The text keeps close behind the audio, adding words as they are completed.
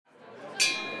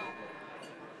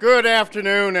Good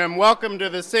afternoon and welcome to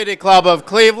the City Club of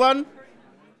Cleveland.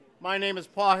 My name is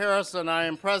Paul Harris and I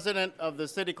am president of the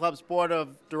City Club's Board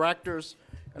of Directors.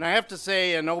 And I have to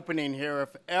say in opening here,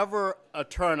 if ever a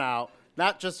turnout,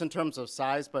 not just in terms of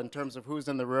size, but in terms of who's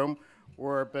in the room,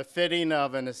 were befitting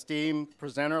of an esteemed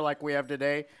presenter like we have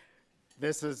today,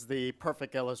 this is the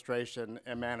perfect illustration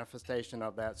and manifestation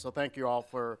of that. So thank you all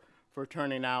for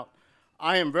turning out.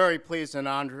 I am very pleased and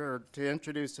honored to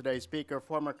introduce today's speaker,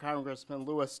 former Congressman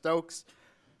Louis Stokes.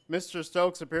 Mr.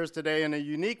 Stokes appears today in a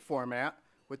unique format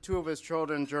with two of his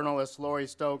children, journalists Lori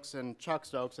Stokes and Chuck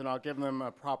Stokes, and I'll give them a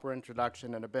proper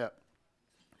introduction in a bit.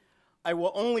 I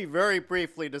will only very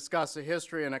briefly discuss the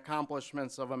history and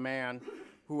accomplishments of a man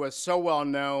who was so well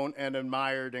known and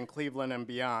admired in Cleveland and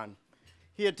beyond.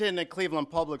 He attended Cleveland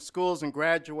Public Schools and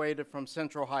graduated from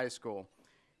Central High School.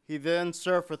 He then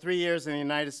served for 3 years in the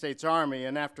United States Army,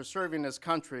 and after serving his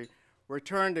country,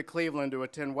 returned to Cleveland to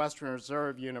attend Western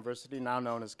Reserve University, now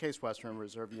known as Case Western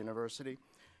Reserve University.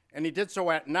 And he did so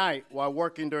at night while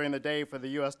working during the day for the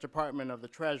U.S. Department of the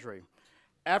Treasury.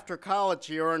 After college,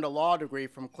 he earned a law degree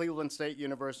from Cleveland State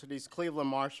University's Cleveland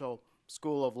Marshall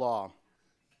School of Law.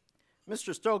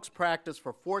 Mr. Stokes practiced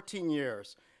for 14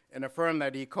 years in a firm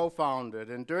that he co-founded,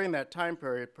 and during that time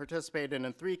period participated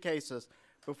in 3 cases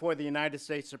before the United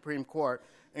States Supreme Court,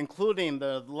 including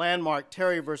the landmark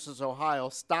Terry versus Ohio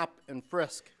stop and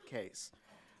frisk case.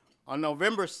 On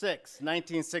November 6,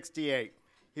 1968,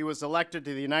 he was elected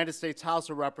to the United States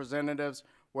House of Representatives,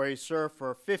 where he served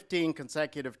for 15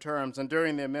 consecutive terms, and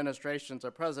during the administrations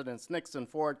of Presidents Nixon,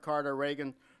 Ford, Carter,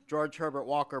 Reagan, George Herbert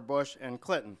Walker Bush, and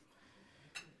Clinton.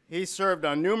 He served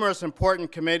on numerous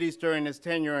important committees during his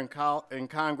tenure in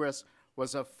Congress,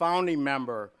 was a founding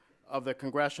member of the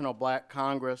Congressional Black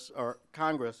Caucus,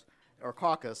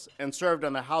 and served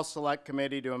on the House Select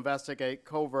Committee to investigate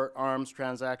covert arms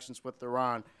transactions with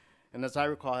Iran. And as I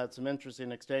recall, had some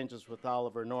interesting exchanges with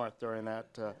Oliver North during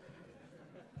that.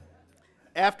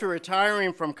 After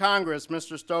retiring from Congress,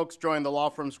 Mr. Stokes joined the law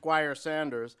firm Squire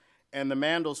Sanders and the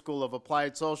Mandel School of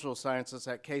Applied Social Sciences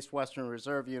at Case Western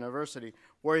Reserve University,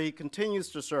 where he continues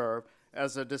to serve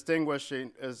as a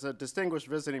distinguished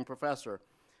visiting professor.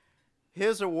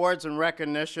 His awards and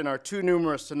recognition are too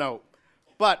numerous to note,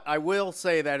 but I will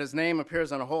say that his name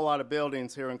appears on a whole lot of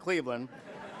buildings here in Cleveland.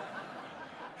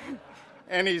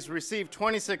 And he's received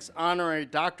 26 honorary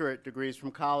doctorate degrees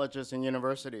from colleges and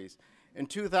universities. In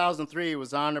 2003, he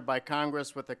was honored by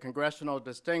Congress with the Congressional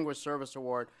Distinguished Service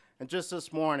Award, and just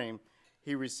this morning,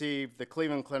 he received the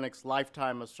Cleveland Clinic's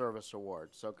Lifetime of Service Award.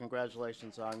 So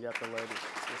congratulations on yet the latest.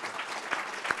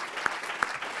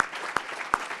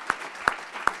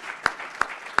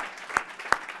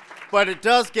 But it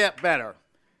does get better.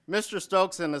 Mr.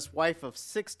 Stokes and his wife of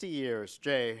 60 years,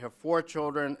 Jay, have 4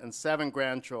 children and 7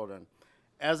 grandchildren.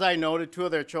 As I noted, 2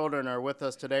 of their children are with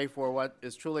us today for what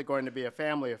is truly going to be a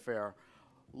family affair.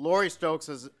 Lori Stokes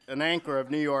is an anchor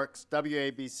of New York's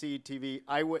WABC-TV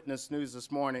Eyewitness News this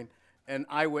morning and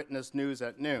Eyewitness News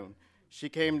at noon. She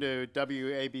came to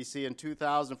WABC in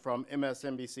 2000 from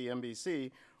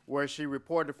MSNBC-NBC, where she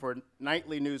reported for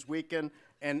Nightly News Weekend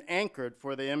and anchored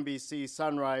for the NBC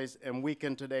Sunrise and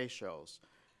Weekend Today shows.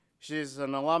 She's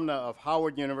an alumna of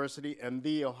Howard University and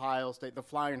the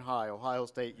Flying High, Ohio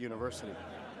State University.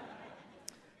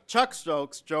 Chuck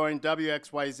Stokes joined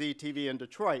WXYZ-TV in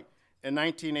Detroit in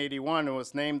 1981 and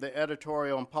was named the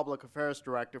editorial and public affairs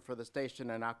director for the station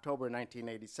in October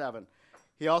 1987.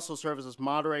 He also serves as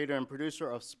moderator and producer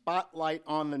of Spotlight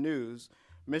on the News,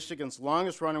 Michigan's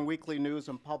longest-running weekly news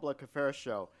and public affairs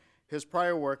show. His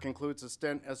prior work includes a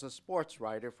stint as a sports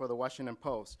writer for the Washington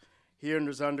Post. He earned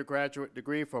his undergraduate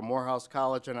degree from Morehouse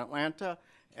College in Atlanta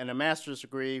and a master's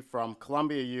degree from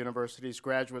Columbia University's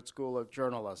Graduate School of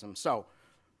Journalism. So,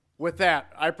 with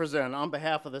that, I present, on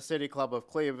behalf of the City Club of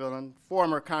Cleveland,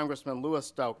 former Congressman Louis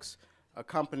Stokes,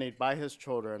 accompanied by his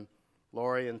children,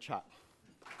 Lori and Chuck.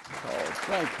 Oh,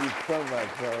 thank you so much,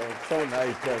 Harold. So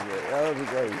nice of you. That was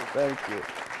great. Thank you.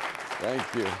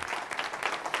 Thank you.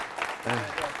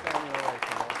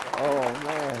 Oh,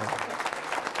 man.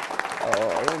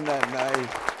 Oh, isn't that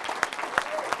nice?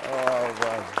 Oh,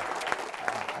 brother.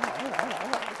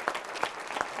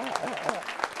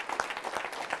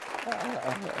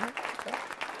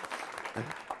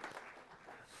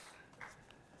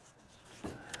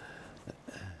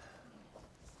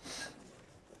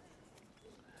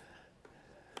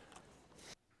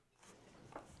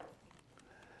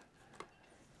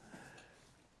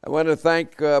 I want to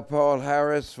thank Paul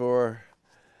Harris for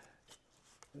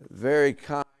very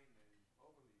kind and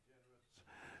overly generous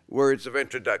words of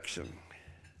introduction.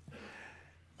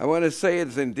 I want to say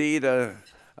it's indeed a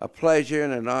pleasure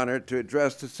and an honor to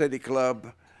address the City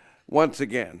Club once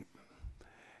again.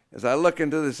 As I look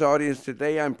into this audience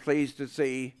today, I'm pleased to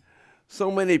see so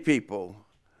many people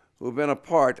who have been a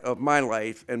part of my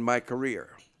life and my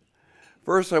career.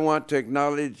 First, I want to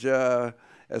acknowledge,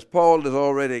 as Paul has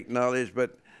already acknowledged,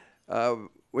 but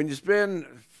when you spend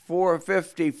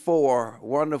 54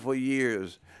 wonderful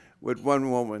years with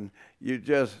one woman, you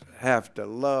just have to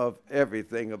love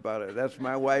everything about her. That's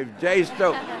my wife, Jay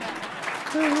Stokes.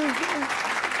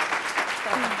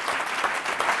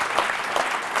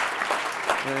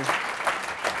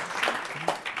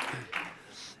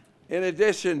 In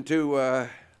addition to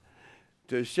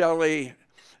Shelley,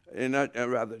 and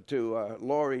rather to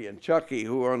Lori and Chucky,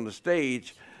 who are on the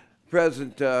stage,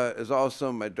 present is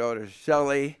also my daughter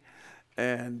Shelley,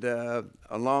 and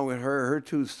along with her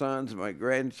two sons, my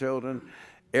grandchildren,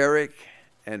 Eric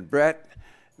and Brett.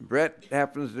 Brett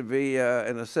happens to be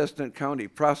an assistant county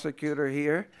prosecutor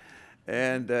here,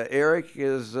 and Eric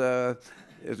is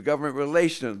government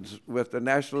relations with the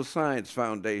National Science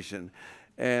Foundation,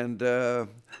 and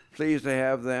pleased to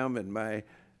have them. And my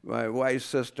wife's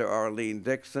sister Arlene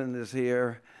Dixon is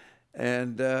here,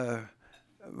 and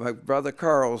my brother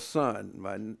Carl's son,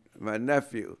 my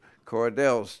nephew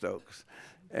Cordell Stokes,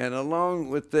 and along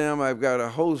with them I've got a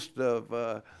host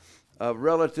of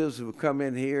relatives who come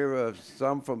in here,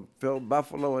 some from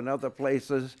Buffalo and other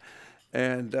places,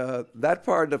 and that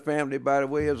part of the family, by the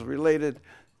way, is related,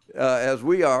 as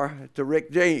we are, to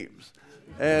Rick James,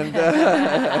 and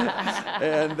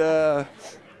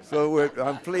so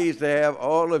I'm pleased to have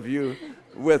all of you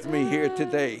with me here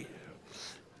today.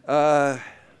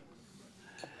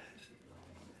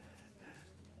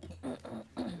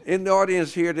 In the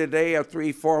audience here today are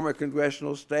three former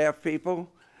congressional staff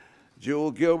people: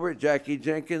 Jewel Gilbert, Jackie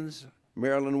Jenkins,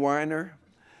 Marilyn Weiner,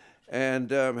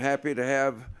 and I'm happy to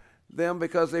have them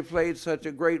because they played such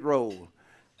a great role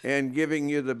in giving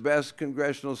you the best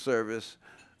congressional service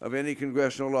of any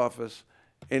congressional office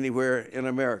anywhere in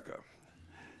America.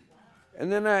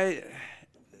 And then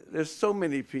there's so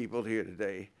many people here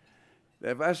today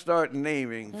that if I start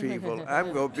naming people,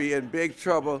 I'm going to be in big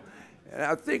trouble. And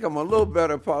I think I'm a little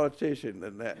better politician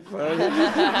than that.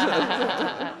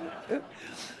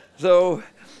 So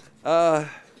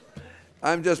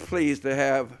I'm just pleased to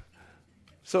have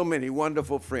so many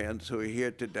wonderful friends who are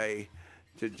here today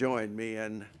to join me,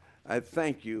 and I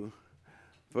thank you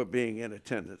for being in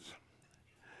attendance.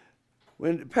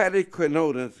 When Patty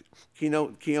Quinones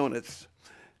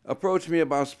approached me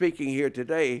about speaking here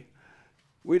today,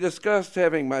 we discussed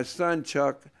having my son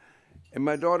Chuck and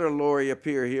my daughter Lori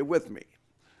appear here with me.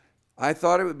 I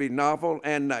thought it would be novel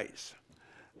and nice.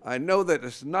 I know that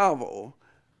it's novel,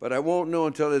 but I won't know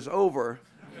until it's over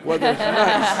whether it's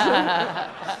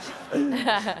nice.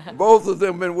 Both of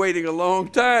them have been waiting a long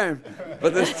time for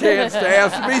this chance to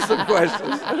ask me some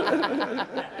questions.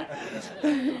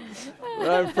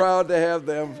 I'm proud to have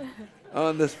them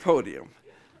on this podium.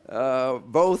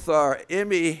 Both are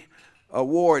Emmy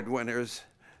Award winners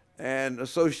and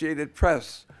Associated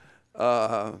Press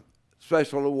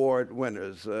Special Award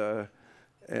winners, and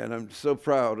I'm so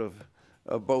proud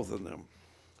of both of them.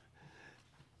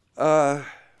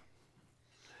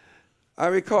 I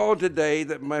recall today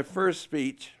that my first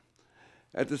speech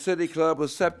at the City Club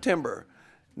was September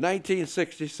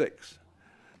 1966.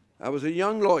 I was a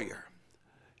young lawyer,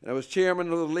 and I was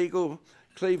chairman of the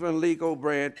Cleveland Legal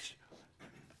Branch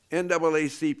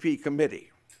NAACP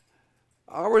committee.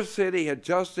 Our city had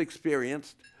just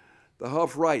experienced the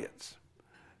Huff riots.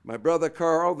 My brother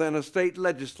Carl, then a state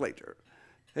legislator,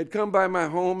 had come by my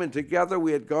home, and together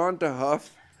we had gone to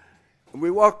Huff, and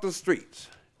we walked the streets,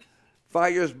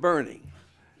 fires burning,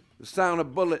 the sound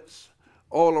of bullets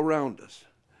all around us.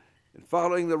 And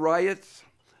following the riots,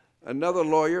 another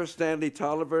lawyer, Stanley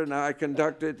Tolliver, and I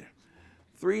conducted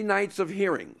 3 nights of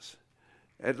hearings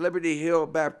at Liberty Hill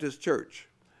Baptist Church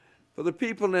for the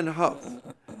people in Huff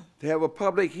to have a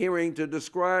public hearing to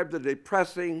describe the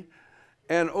depressing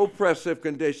and oppressive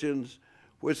conditions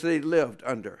which they lived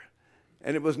under,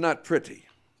 and it was not pretty.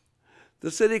 The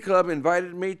City Club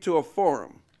invited me to a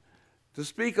forum to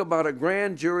speak about a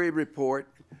grand jury report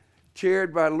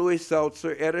chaired by Louis Stokes,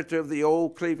 editor of the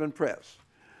Old Cleveland Press.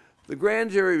 The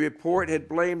grand jury report had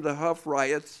blamed the Huff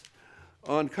riots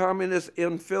on communist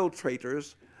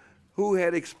infiltrators who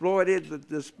had exploited the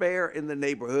despair in the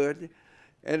neighborhood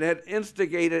and had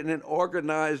instigated and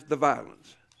organized the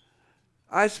violence.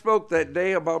 I spoke that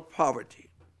day about poverty,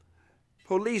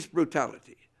 police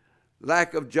brutality,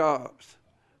 lack of jobs,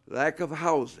 lack of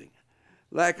housing,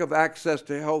 lack of access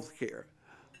to health care,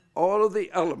 all of the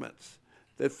elements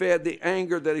that fed the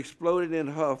anger that exploded in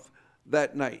Huff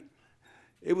that night.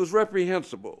 It was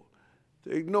reprehensible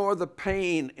to ignore the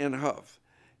pain in Huff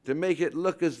to make it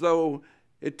look as though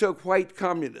it took white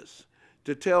communists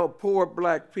to tell poor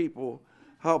black people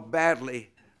how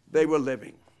badly they were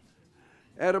living.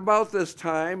 At about this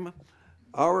time,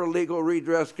 our Legal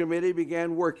Redress Committee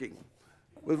began working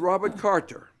with Robert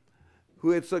Carter,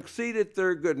 who had succeeded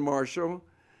Thurgood Marshall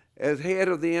as head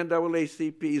of the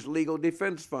NAACP's Legal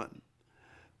Defense Fund.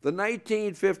 The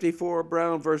 1954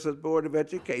 Brown versus Board of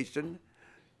Education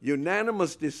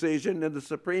unanimous decision in the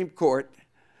Supreme Court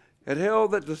had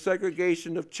held that the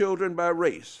segregation of children by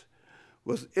race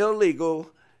was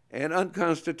illegal and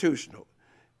unconstitutional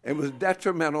and was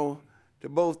detrimental to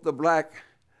both the black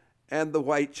and the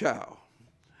white child.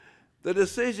 The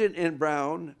decision in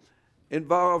Brown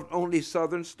involved only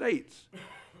southern states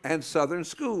and southern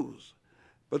schools,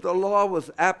 but the law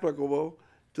was applicable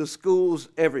to schools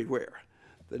everywhere.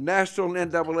 The national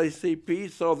NAACP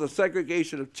saw the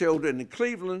segregation of children in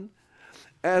Cleveland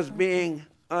as being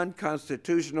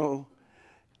unconstitutional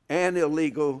and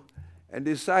illegal and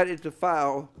decided to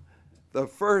file the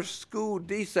first school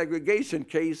desegregation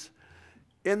case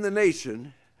in the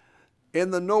nation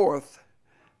in the North,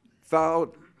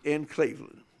 filed in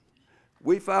Cleveland.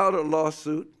 We filed a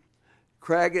lawsuit,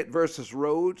 Craggett versus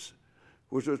Rhodes,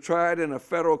 which was tried in a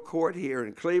federal court here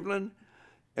in Cleveland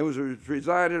and was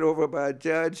presided over by a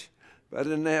judge by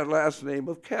the last name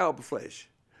of Calflesh.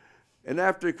 And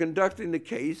after conducting the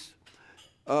case,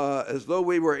 as though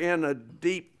we were in a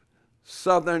deep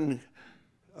southern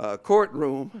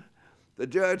courtroom, the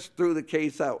judge threw the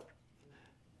case out.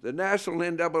 The national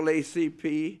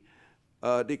NAACP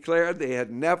declared they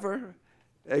had never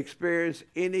experienced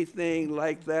anything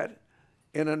like that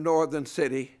in a northern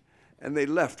city, and they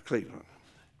left Cleveland.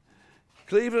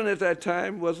 Cleveland at that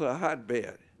time was a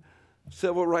hotbed of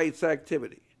civil rights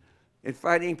activity in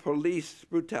fighting police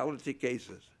brutality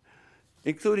cases,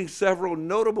 including several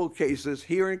notable cases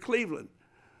here in Cleveland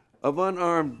of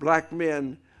unarmed black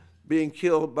men being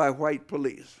killed by white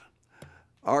police.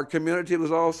 Our community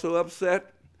was also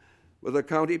upset with a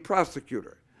county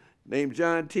prosecutor named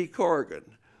John T.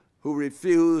 Corrigan, who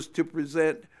refused to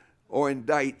present or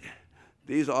indict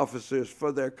these officers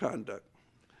for their conduct.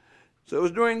 So it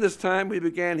was during this time we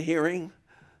began hearing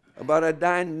about a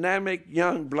dynamic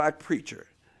young black preacher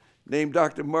named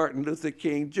Dr. Martin Luther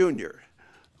King Jr.,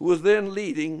 who was then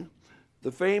leading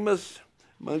the famous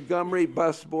Montgomery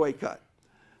bus boycott.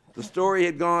 The story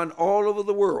had gone all over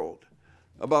the world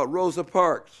about Rosa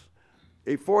Parks,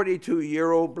 a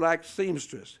 42-year-old black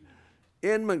seamstress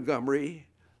in Montgomery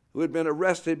who had been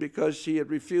arrested because she had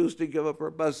refused to give up her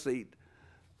bus seat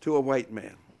to a white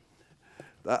man.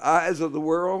 The eyes of the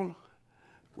world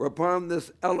were upon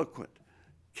this eloquent,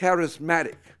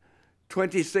 charismatic,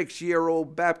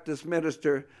 26-year-old Baptist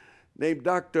minister named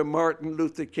Dr. Martin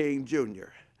Luther King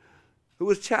Jr., who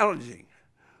was challenging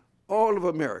all of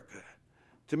America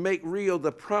to make real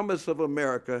the promise of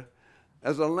America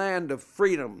as a land of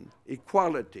freedom,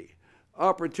 equality,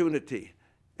 opportunity,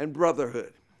 and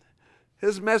brotherhood.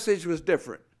 His message was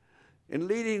different. In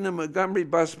leading the Montgomery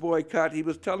bus boycott, he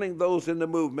was telling those in the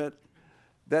movement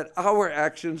that our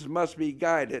actions must be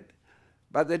guided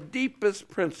by the deepest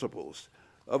principles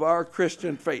of our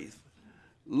Christian faith.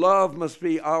 Love must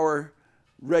be our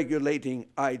regulating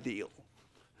ideal.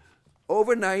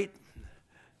 Overnight,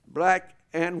 black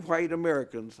and white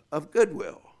Americans of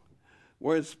goodwill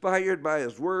were inspired by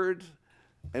his words,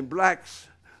 and blacks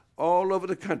all over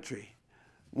the country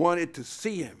wanted to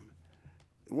see him,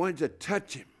 wanted to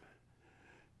touch him.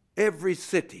 Every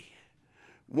city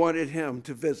wanted him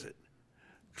to visit.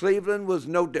 Cleveland was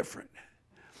no different.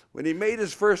 When he made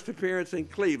his first appearance in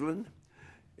Cleveland,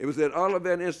 it was at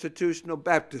Olivet Institutional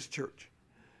Baptist Church,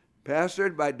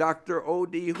 pastored by Dr.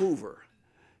 O.D. Hoover,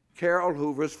 Carol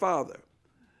Hoover's father.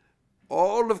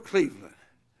 All of Cleveland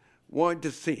wanted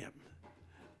to see him.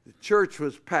 The church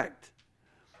was packed,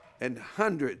 and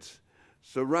hundreds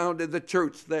surrounded the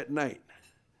church that night.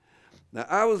 Now,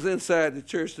 I was inside the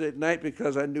church that night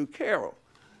because I knew Carol.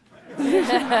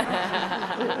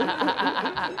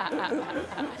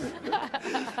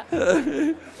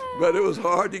 But it was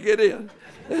hard to get in.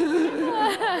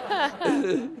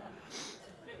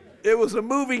 It was a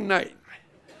moving night.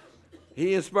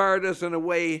 He inspired us in a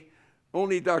way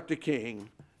only Dr. King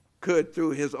could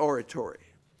through his oratory.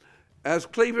 As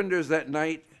Clevelanders that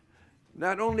night,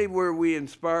 not only were we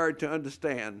inspired to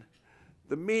understand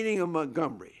the meaning of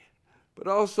Montgomery, but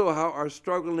also how our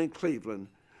struggle in Cleveland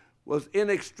was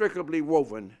inextricably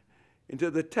woven into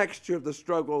the texture of the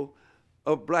struggle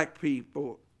of black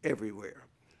people everywhere.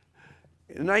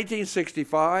 In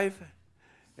 1965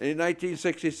 and in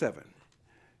 1967,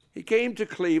 he came to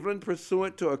Cleveland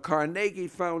pursuant to a Carnegie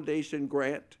Foundation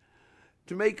grant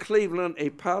to make Cleveland a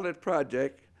pilot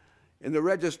project in the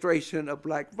registration of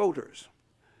black voters.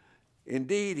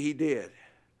 Indeed, he did.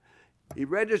 He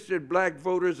registered black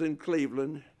voters in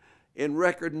Cleveland in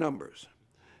record numbers.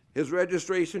 His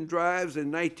registration drives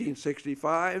in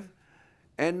 1965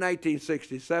 and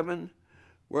 1967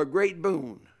 were a great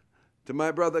boon to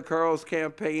my brother Carl's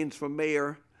campaigns for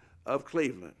mayor of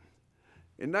Cleveland.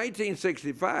 In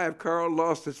 1965, Carl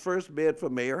lost his first bid for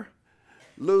mayor,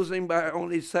 losing by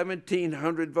only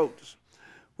 1,700 votes,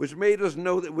 which made us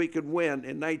know that we could win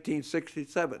in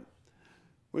 1967.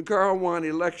 When Carl won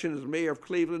election as mayor of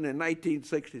Cleveland in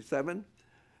 1967,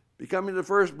 becoming the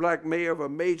first black mayor of a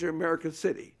major American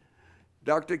city,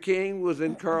 Dr. King was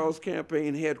in Carl's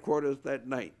campaign headquarters that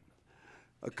night.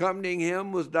 Accompanying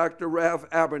him was Dr. Ralph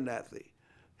Abernathy,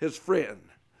 his friend,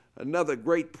 another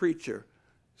great preacher,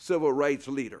 civil rights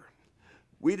leader.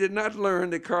 We did not learn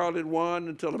that Carl had won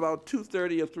until about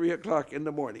 2:30 or 3 o'clock in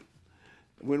the morning.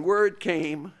 When word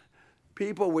came,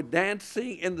 people were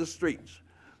dancing in the streets,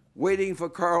 waiting for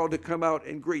Carl to come out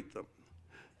and greet them.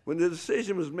 When the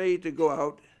decision was made to go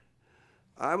out,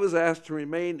 I was asked to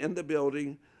remain in the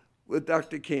building with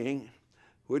Dr. King,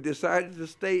 who had decided to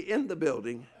stay in the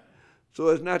building so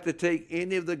as not to take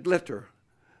any of the glitter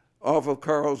off of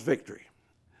Carl's victory.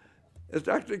 As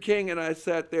Dr. King and I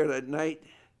sat there that night,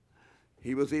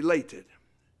 he was elated.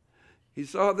 He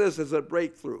saw this as a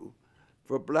breakthrough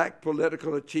for black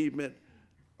political achievement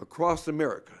across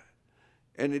America,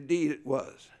 and indeed it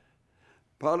was.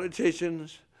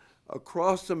 Politicians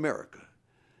across America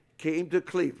came to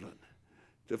Cleveland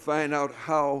to find out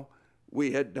how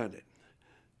we had done it.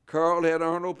 Carl had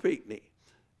Arnold Pinckney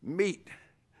meet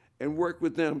and work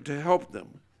with them to help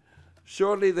them.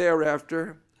 Shortly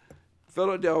thereafter,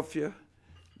 Philadelphia,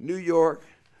 New York,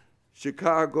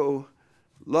 Chicago,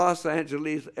 Los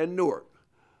Angeles, and Newark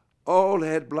all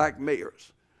had black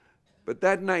mayors. But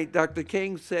that night, Dr.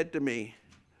 King said to me,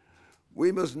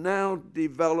 we must now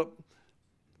develop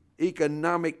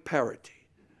economic parity.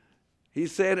 He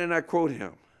said, and I quote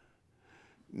him,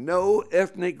 no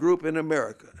ethnic group in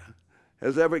America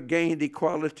has ever gained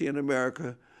equality in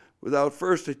America without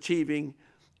first achieving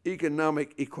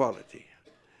economic equality.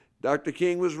 Dr.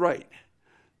 King was right,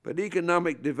 but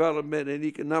economic development and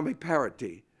economic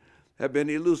parity have been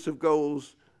elusive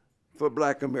goals for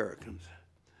black Americans.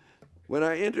 When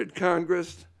I entered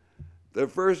Congress, the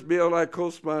first bill I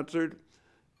co-sponsored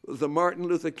was the Martin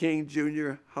Luther King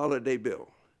Jr. Holiday Bill.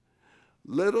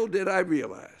 Little did I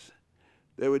realize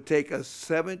that it would take us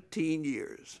 17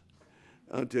 years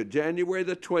until January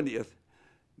the 20th,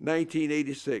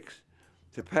 1986,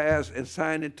 to pass and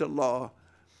sign into law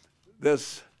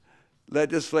this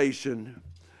legislation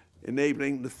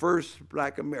enabling the first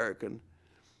black American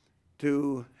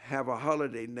to have a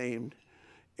holiday named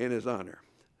in his honor.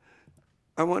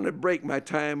 I want to break my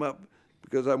time up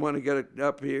because I want to get it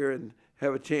up here and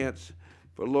have a chance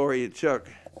for Lori and Chuck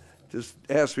to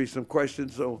ask me some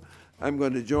questions, so I'm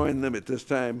going to join them at this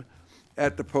time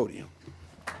at the podium.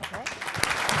 Okay.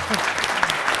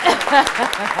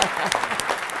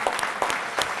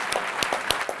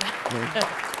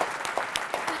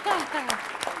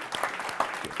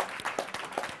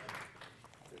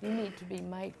 You need to be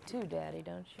mic'd too, Daddy,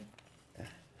 don't you?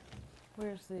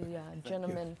 Where's the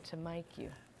gentleman to mic you?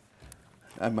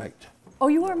 I'm mic'd. Oh,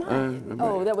 you are mic'd? I'm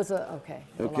Oh, mic'd. that was a, okay.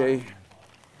 Okay.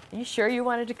 Are you sure you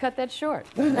wanted to cut that short?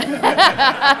 No,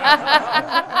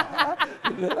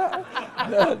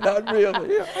 not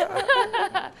really.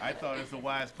 I thought as a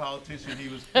wise politician he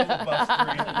was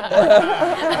filibustering.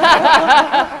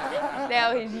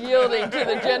 Now he's yielding to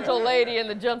the gentle lady and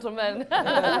the gentleman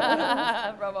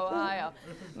from Ohio.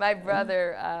 My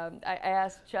brother, I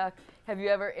asked Chuck, have you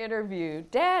ever interviewed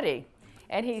Daddy?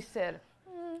 And he said,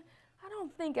 I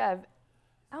don't think I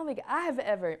have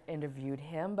ever interviewed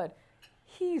him, but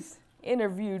he's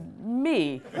interviewed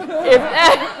me.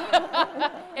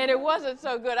 And it wasn't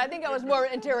so good. I think it was more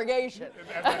interrogation.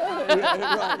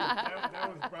 That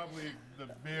was probably the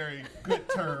very good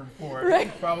term for it.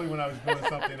 Right. Probably when I was doing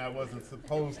something I wasn't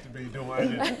supposed to be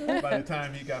doing. And by the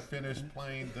time he got finished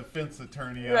playing defense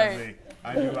attorney on me,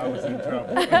 I knew I was in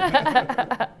trouble.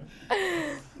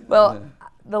 Well,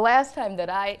 the last time that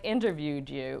I interviewed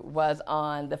you was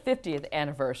on the 50th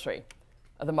anniversary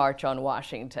of the March on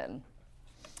Washington.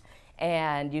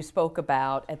 And you spoke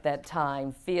about, at that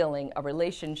time, feeling a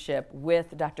relationship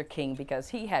with Dr. King because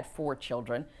he had 4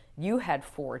 children. You had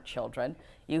 4 children.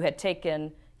 You had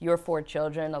taken your 4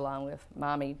 children, along with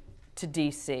Mommy, to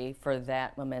D.C. for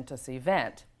that momentous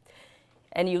event.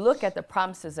 And you look at the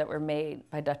promises that were made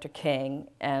by Dr. King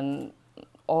and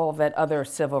all that other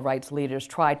civil rights leaders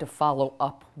tried to follow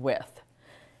up with.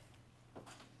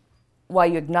 while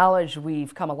you acknowledge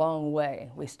we've come a long way,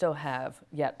 we still have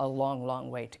yet a long, long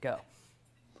way to go.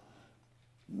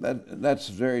 That's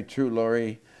very true,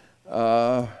 Lori.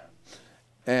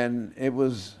 And it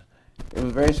was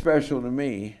very special to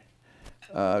me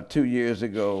 2 years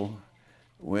ago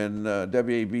when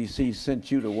WABC sent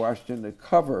you to Washington to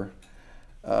cover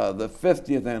the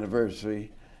 50th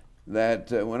anniversary,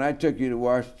 that when I took you to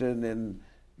Washington in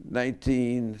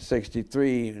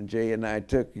 1963, and Jay and I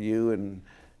took you and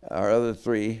our other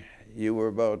three, you were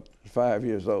about 5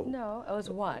 years old. No, I was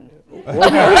 1.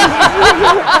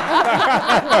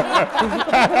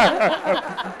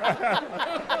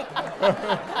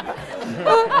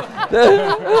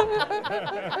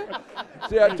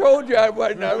 See, I told you I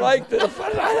wasn't. I like this.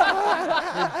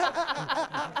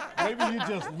 Maybe you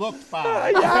just looked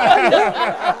 5.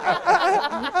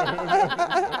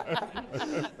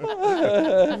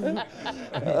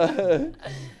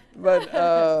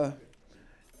 But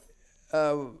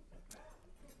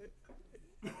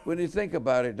when you think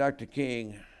about it, Dr.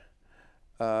 King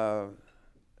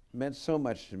meant so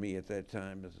much to me at that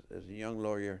time as a young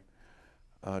lawyer,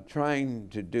 trying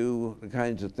to do the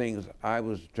kinds of things I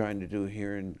was trying to do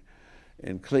here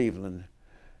in Cleveland.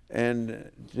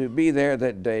 And to be there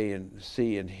that day and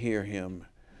see and hear him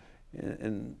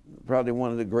in probably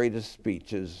one of the greatest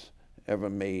speeches ever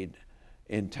made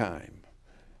in time,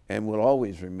 and will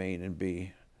always remain and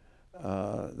be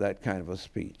that kind of a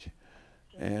speech.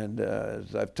 And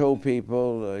as I've told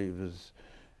people,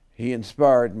 he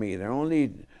inspired me. There are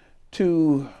only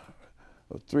 2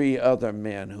 or 3 other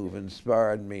men who've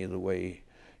inspired me the way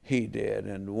he did,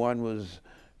 and one was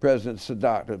President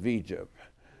Sadat of Egypt,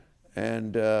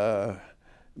 and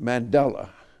Mandela,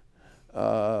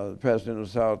 the president of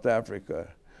South Africa,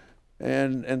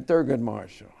 and Thurgood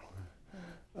Marshall.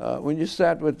 When you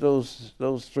sat with those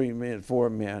 4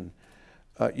 men,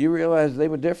 you realized they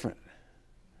were different,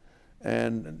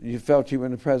 and you felt you were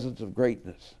in the presence of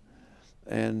greatness,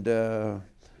 and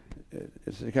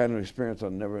it's the kind of experience I'll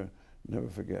never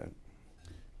forget.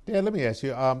 Dad, let me ask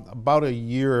you, about a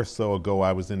year or so ago,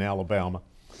 I was in Alabama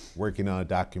working on a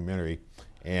documentary,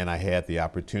 and I had the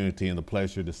opportunity and the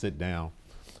pleasure to sit down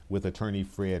with attorney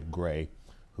Fred Gray,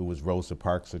 who was Rosa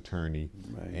Parks' attorney,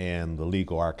 right, and the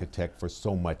legal architect for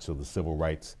so much of the civil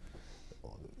rights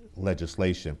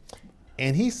legislation.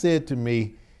 And he said to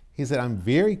me, he said, I'm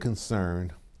very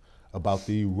concerned about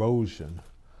the erosion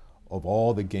of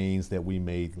all the gains that we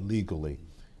made legally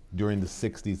during the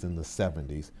 60s and the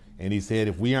 70s. And he said,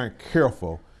 if we aren't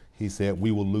careful, he said,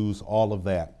 we will lose all of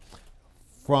that.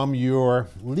 From your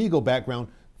legal background,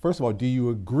 first of all, do you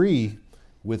agree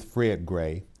with Fred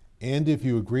Gray? And if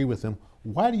you agree with him,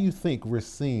 why do you think we're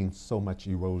seeing so much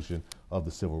erosion of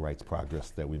the civil rights progress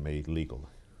that we made legally?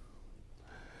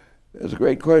 That's a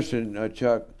great question,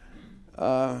 Chuck.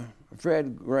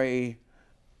 Fred Gray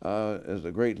is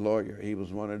a great lawyer. He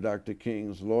was one of Dr.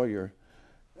 King's lawyers,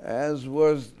 as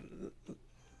was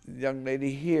the young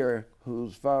lady here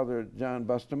whose father, John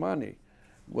Bustamante,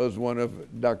 was one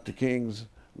of Dr. King's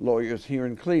lawyers here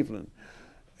in Cleveland.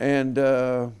 And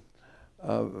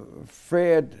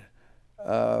Fred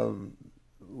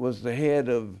was the head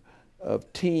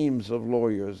of teams of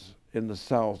lawyers in the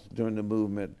South during the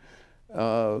movement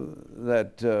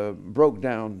that broke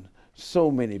down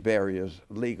so many barriers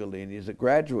legally. And he's a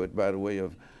graduate, by the way,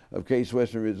 of Case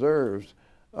Western Reserve's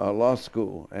law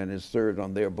school, and has served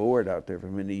on their board out there for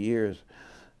many years.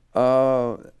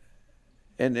 And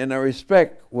I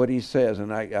respect what he says,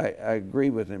 and I agree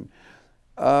with him.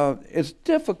 It's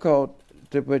difficult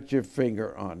to put your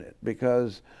finger on it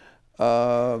because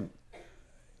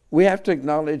we have to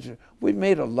acknowledge we've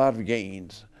made a lot of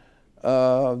gains.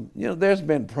 You know, there's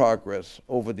been progress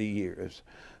over the years.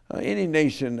 Any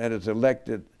nation that has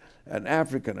elected an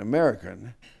African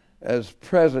American as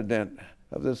president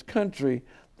of this country,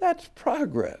 that's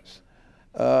progress.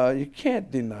 You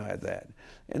can't deny that.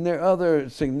 And there are other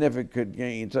significant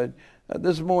gains.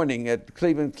 This morning at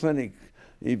Cleveland Clinic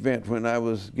event, when I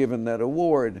was given that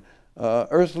award,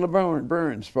 Ursula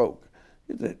Burns spoke,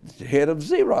 the head of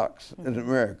Xerox in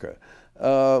America.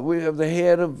 We have the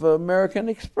head of American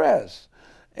Express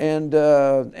and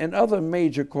other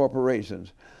major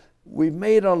corporations. We've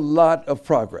made a lot of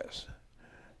progress,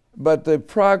 but the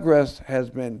progress has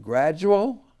been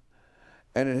gradual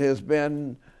and it has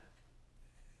been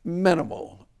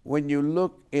minimal. When you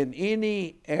look in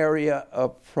any area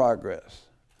of progress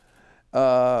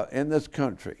in this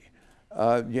country,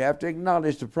 you have to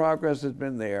acknowledge the progress has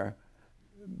been there,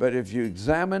 but if you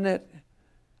examine it,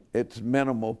 it's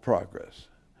minimal progress.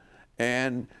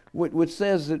 And which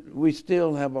says that we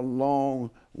still have a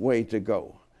long way to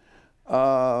go.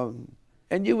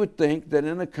 And you would think that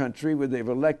in a country where they've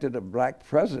elected a black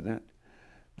president,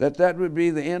 that would be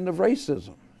the end of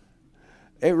racism.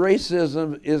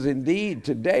 Racism is indeed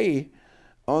today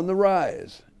on the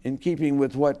rise, in keeping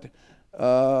with what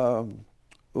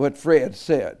Fred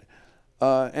said.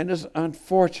 And it's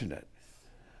unfortunate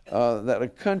that a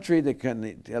country that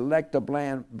can elect a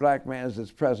black man as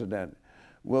its president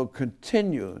will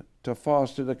continue to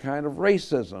foster the kind of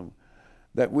racism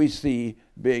that we see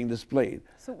being displayed.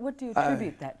 So what do you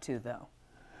attribute that to, though?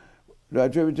 What I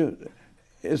attribute to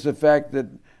is the fact that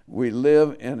we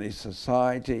live in a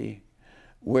society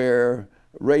where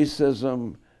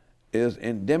racism is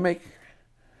endemic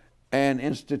and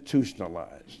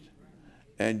institutionalized,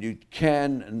 and you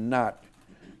cannot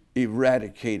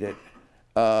eradicate it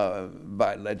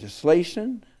by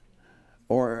legislation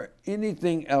or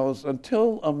anything else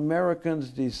until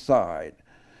Americans decide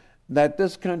that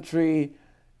this country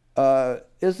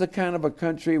is the kind of a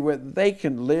country where they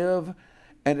can live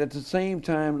and at the same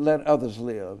time let others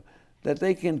live, that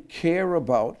they can care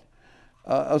about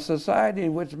a society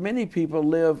in which many people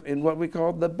live in what we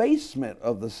call the basement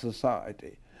of the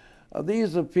society.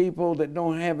 These are people that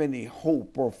don't have any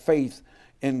hope or faith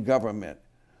in government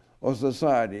or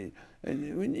society.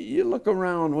 And when you look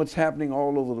around what's happening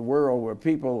all over the world where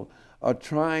people are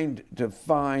trying to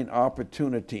find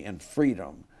opportunity and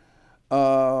freedom,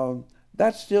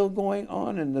 that's still going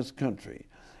on in this country.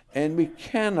 And we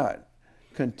cannot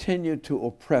continue to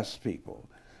oppress people.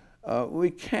 We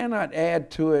cannot add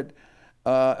to it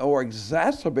or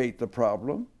exacerbate the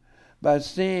problem by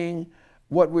seeing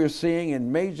what we're seeing in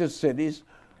major cities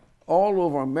all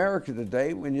over America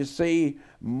today, when you see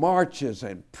marches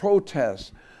and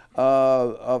protests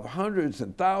of hundreds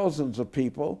and thousands of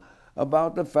people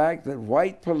about the fact that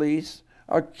white police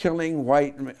are killing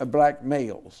black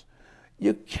males.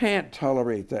 You can't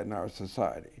tolerate that in our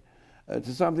society.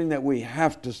 It's something that we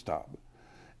have to stop.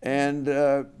 And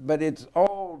but it's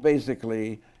all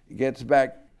basically gets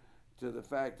back to the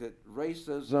fact that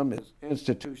racism is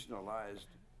institutionalized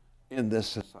in this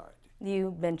society.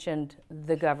 You mentioned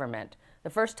the government. The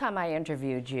first time I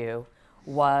interviewed you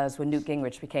was when Newt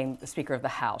Gingrich became the Speaker of the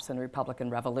House in the Republican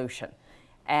Revolution.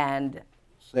 And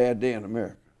sad day in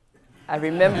America. I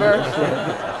remember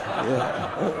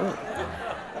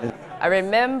I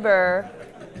remember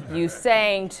you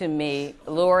saying to me,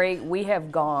 Lori, we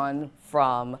have gone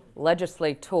from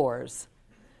legislators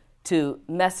to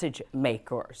message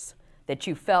makers, that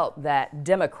you felt that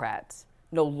Democrats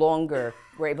no longer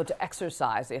were able to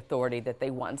exercise the authority that they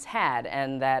once had,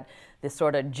 and that this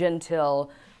sort of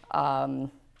genteel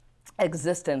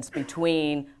existence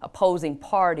between opposing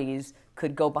parties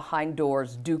could go behind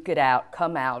doors, duke it out,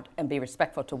 come out, and be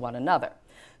respectful to one another.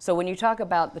 So when you talk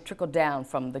about the trickle down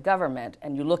from the government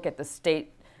and you look at the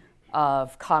state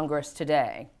of Congress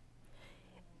today,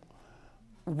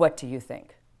 what do you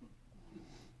think?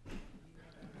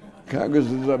 Congress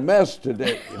is a mess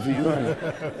today.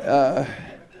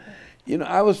 You know,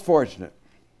 I was fortunate.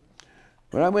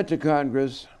 When I went to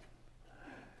Congress,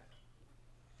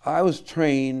 I was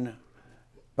trained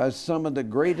by some of the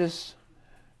greatest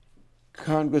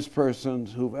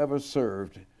congresspersons who've ever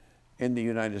served in the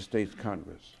United States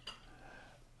Congress.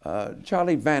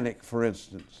 Charlie Vanek, for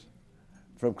instance,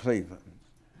 from Cleveland.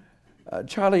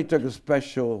 Charlie took a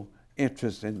special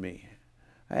interest in me.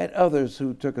 I had others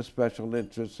who took a special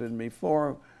interest in me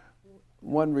for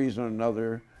one reason or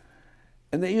another,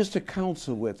 and they used to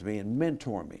counsel with me and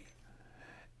mentor me.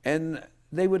 And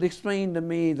they would explain to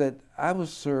me that I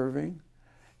was serving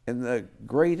in the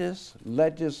greatest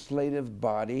legislative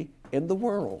body in the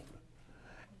world.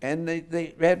 And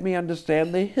they had me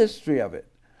understand the history of it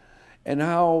and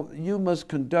how you must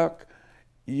conduct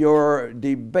your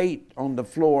debate on the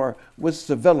floor with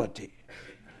civility.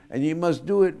 And you must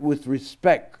do it with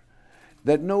respect,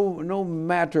 that no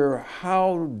matter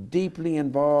how deeply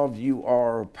involved you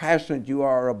are, or passionate you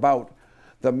are about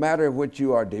the matter which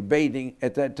you are debating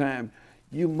at that time,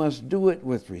 you must do it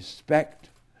with respect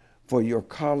for your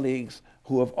colleagues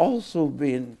who have also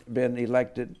been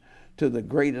elected to the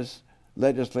greatest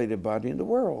legislative body in the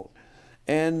world.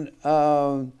 And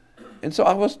so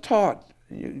I was taught,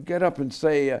 you get up and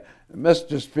say,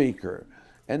 Mr. Speaker,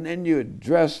 and then you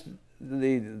address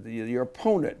your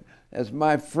opponent as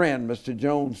my friend, Mr.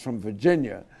 Jones from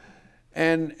Virginia,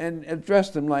 and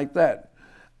address them like that.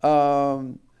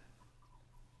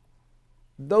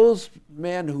 Those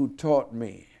men who taught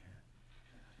me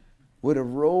would have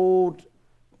rolled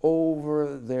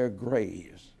over their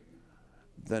graves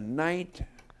the night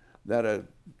that a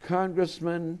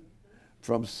congressman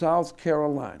from South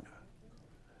Carolina,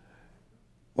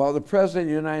 while the President of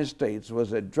the United States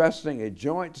was addressing a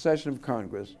joint session of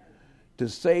Congress to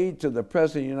say to the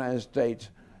President of the United States,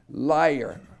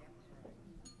 liar,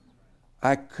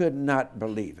 I could not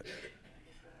believe it.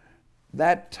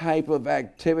 That type of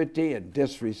activity and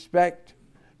disrespect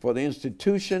for the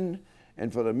institution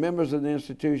and for the members of the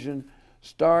institution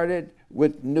started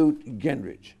with Newt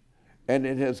Gingrich, and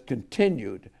it has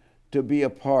continued to be a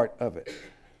part of it.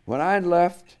 When I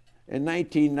left in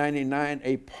 1999,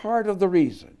 a part of the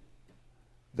reason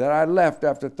that I left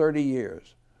after 30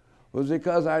 years was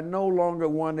because I no longer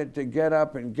wanted to get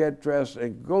up and get dressed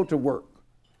and go to work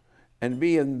and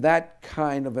be in that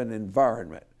kind of an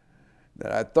environment.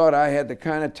 That I thought I had the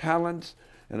kind of talents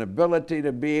and ability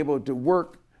to be able to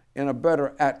work in a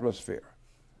better atmosphere.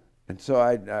 And so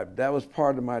that was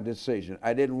part of my decision.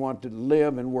 I didn't want to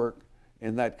live and work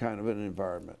in that kind of an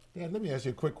environment. Yeah, let me ask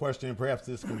you a quick question, and perhaps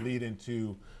this can lead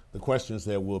into the questions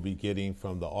that we'll be getting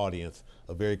from the audience,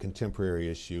 a very contemporary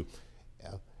issue.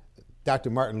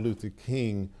 Dr. Martin Luther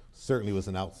King certainly was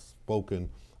an outspoken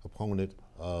opponent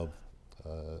of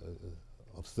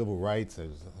civil rights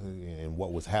and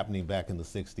what was happening back in the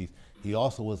 60s. He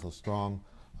also was a strong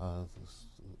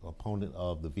opponent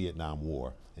of the Vietnam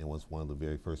War and was one of the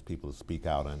very first people to speak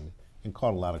out and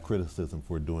caught a lot of criticism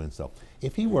for doing so.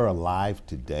 If he were alive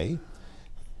today,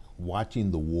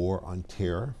 watching the war on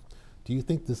terror, do you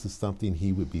think this is something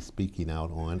he would be speaking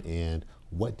out on, and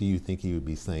what do you think he would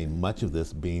be saying, much of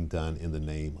this being done in the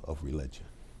name of religion?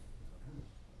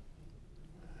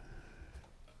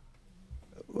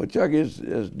 Well, Chuck, it's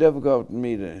difficult for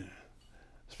me to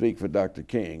speak for Dr.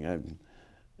 King. I'm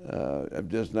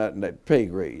just not in that pay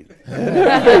grade.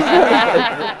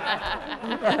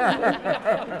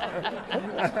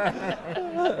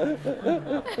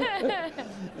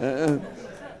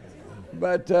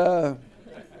 But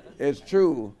it's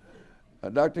true.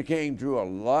 Dr. King drew a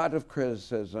lot of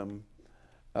criticism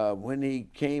when he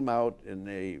came out in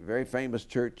a very famous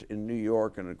church in New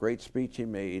York in a great speech he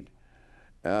made,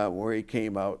 where he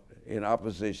came out in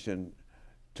opposition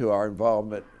to our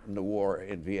involvement in the war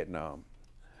in Vietnam.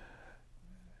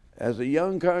 As a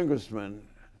young congressman,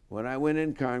 when I went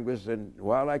in Congress, and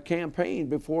while I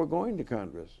campaigned before going to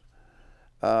Congress,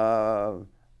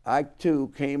 I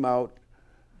too came out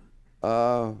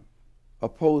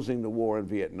opposing the war in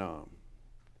Vietnam.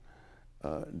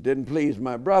 Didn't please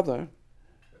my brother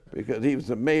because he was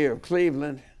the mayor of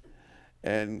Cleveland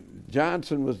and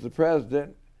Johnson was the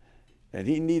president, and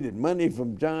he needed money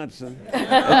from Johnson,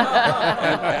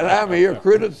 and I'm here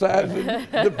criticizing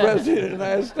the President of the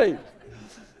United States.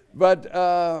 But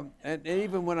and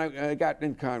even when I got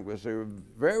in Congress, there were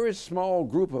a very small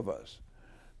group of us,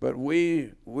 but we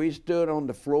stood on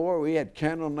the floor. We had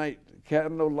candlelight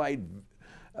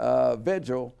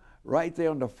vigil right there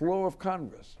on the floor of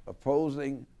Congress,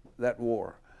 opposing that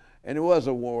war. And it was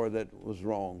a war that was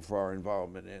wrong for our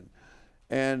involvement in.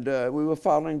 And we were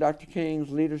following Dr.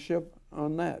 King's leadership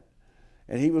on that.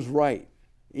 And he was right,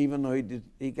 even though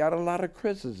he got a lot of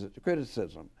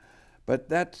criticism. But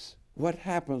that's what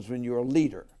happens when you're a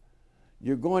leader.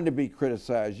 You're going to be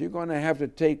criticized. You're going to have to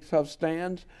take tough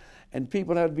stands, and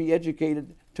people have to be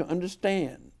educated to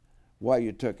understand why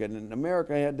you took it. And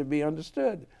America had to be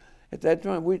understood. At that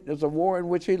time, there was a war in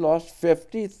which he lost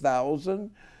 50,000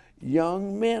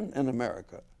 young men in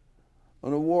America,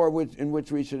 on a war in which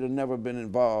we should have never been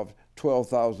involved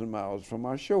 12,000 miles from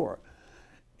our shore.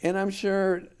 And I'm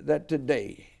sure that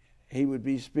today he would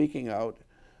be speaking out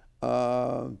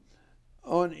on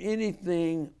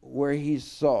anything where he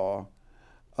saw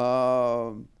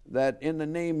that in the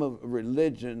name of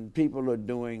religion, people are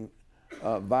doing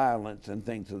violence and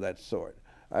things of that sort.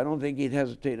 I don't think he'd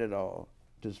hesitate at all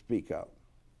to speak out.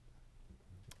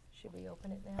 Should we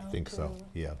open it now? I think so,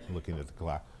 yeah, looking at the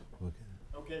clock.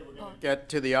 Okay, we're going to get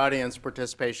to the audience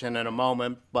participation in a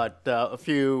moment, but a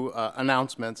few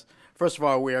announcements. First of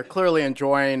all, we are clearly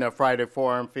enjoying a Friday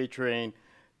Forum featuring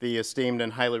the esteemed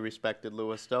and highly respected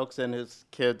Louis Stokes and his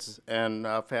kids and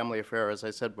family affair, as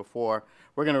I said before.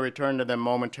 We're going to return to them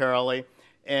momentarily.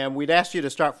 And we'd ask you to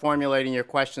start formulating your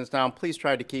questions now. Please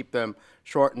try to keep them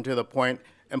short and to the point.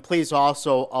 And please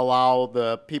also allow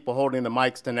the people holding the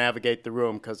mics to navigate the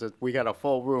room, because we got a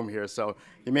full room here, so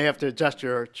you may have to adjust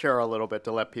your chair a little bit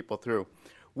to let people through.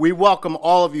 We welcome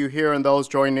all of you here and those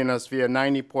joining us via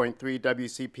 90.3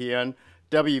 WCPN,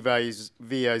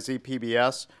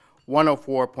 WABC-PBS,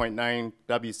 104.9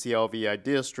 WCLV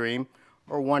Idea Stream,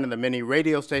 or one of the many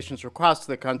radio stations across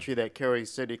the country that carry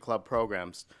City Club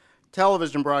programs.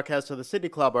 Television broadcasts of the City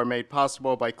Club are made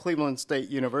possible by Cleveland State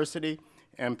University,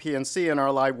 and PNC, and our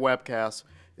live webcast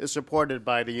is supported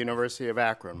by the University of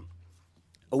Akron.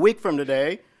 A week from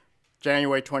today,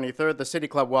 January 23rd, the City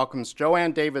Club welcomes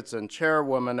Joanne Davidson,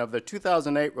 chairwoman of the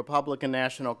 2008 Republican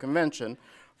National Convention,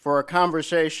 for a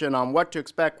conversation on what to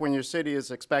expect when your city is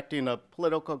expecting a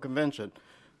political convention.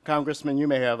 Congressman, you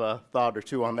may have a thought or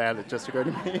two on that. It just occurred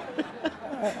to me.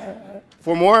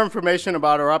 For more information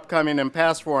about our upcoming and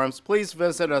past forums, please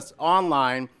visit us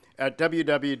online at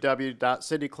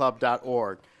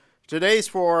www.cityclub.org. Today's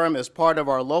forum is part of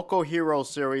our Local Heroes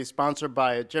series sponsored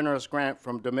by a generous grant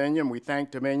from Dominion. We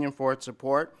thank Dominion for its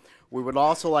support. We would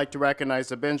also like to recognize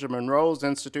the Benjamin Rose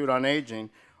Institute on Aging,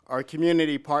 our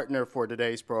community partner for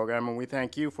today's program, and we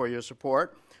thank you for your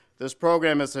support. This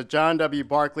program is a John W.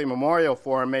 Barkley Memorial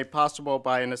Forum made possible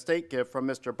by an estate gift from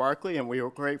Mr. Barkley, and we are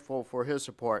grateful for his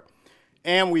support.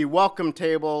 And we welcome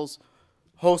tables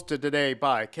hosted today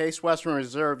by Case Western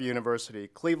Reserve University,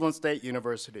 Cleveland State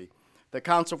University, the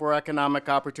Council for Economic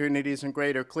Opportunities in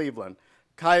Greater Cleveland,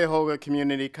 Cuyahoga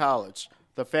Community College,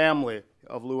 the family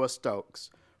of Louis Stokes,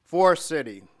 Forest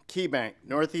City, KeyBank,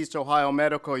 Northeast Ohio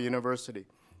Medical University,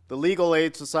 the Legal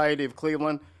Aid Society of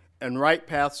Cleveland, and Right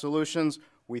Path Solutions.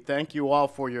 We thank you all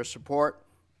for your support.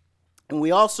 And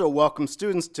we also welcome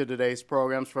students to today's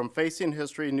programs from Facing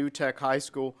History, New Tech High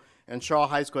School, and Shaw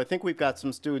High School. I think we've got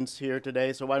some students here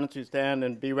today, so why don't you stand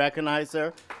and be recognized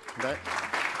there? Okay.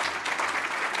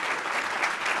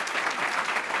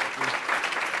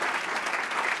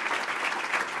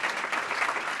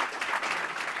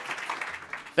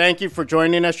 Thank you for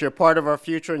joining us. You're part of our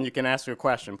future, and you can ask your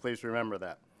question. Please remember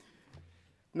that.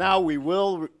 Now we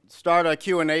will start a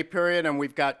Q&A period, and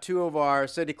we've got two of our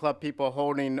City Club people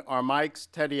holding our mics,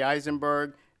 Teddy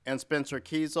Eisenberg and Spencer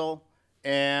Kiesel,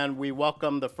 and we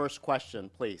welcome the first question,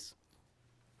 please.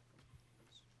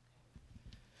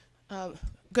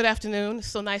 Good afternoon. It's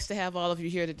so nice to have all of you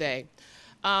here today.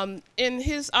 In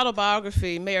his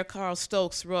autobiography, Mayor Carl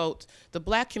Stokes wrote, "The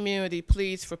black community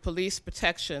pleads for police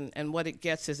protection, and what it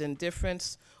gets is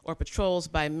indifference or patrols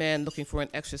by men looking for an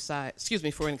excuse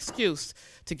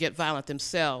to get violent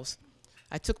themselves.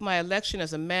 I took my election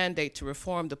as a mandate to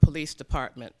reform the police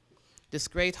department. This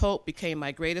great hope became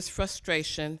my greatest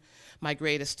frustration, my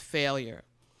greatest failure."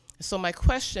 So my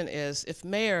question is, if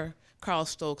Mayor Carl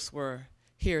Stokes were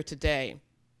here today,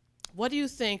 what do you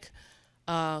think,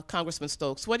 Congressman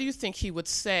Stokes, what do you think he would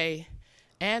say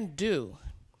and do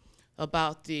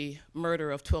about the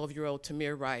murder of 12-year-old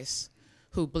Tamir Rice,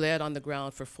 who bled on the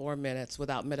ground for 4 minutes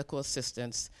without medical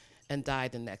assistance and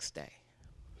died the next day?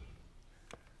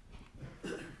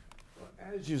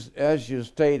 As you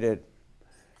stated,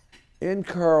 in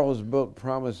Carl's book,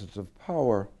 Promises of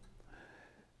Power,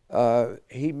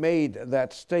 he made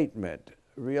that statement,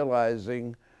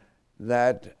 realizing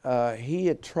that he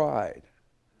had tried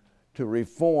to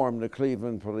reform the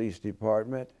Cleveland Police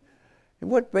Department. And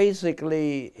what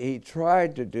basically he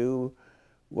tried to do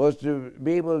was to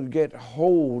be able to get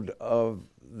hold of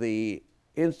the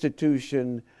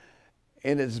institution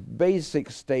in its basic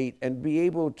state and be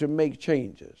able to make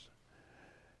changes.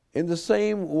 In the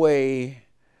same way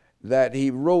that he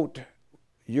wrote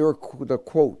the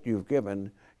quote you've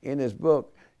given in his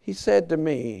book, he said to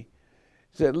me,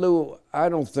 he said, "Lou, I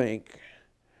don't think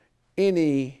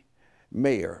any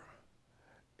mayor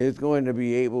is going to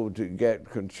be able to get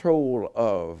control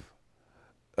of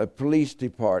a police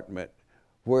department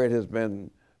where it has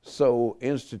been so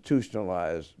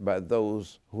institutionalized by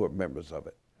those who are members of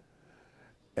it."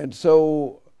 And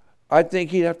so I think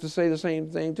he'd have to say the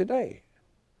same thing today.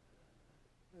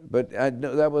 But I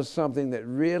know that was something that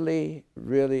really,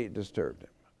 really disturbed him.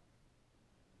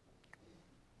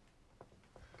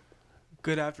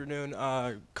 Good afternoon,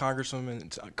 Congressman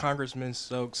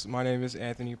Stokes. My name is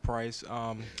Anthony Price.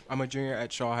 I'm a junior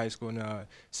at Shaw High School and a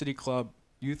City Club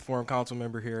Youth Forum Council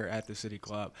member here at the City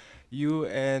Club. You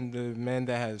and the men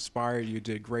that have inspired you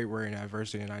did great work in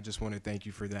adversity, and I just want to thank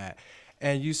you for that.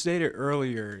 And you stated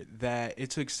earlier that it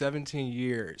took 17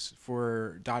 years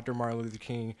for Dr. Martin Luther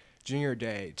King Jr.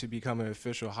 Day to become an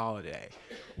official holiday.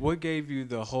 What gave you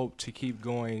the hope to keep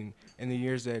going in the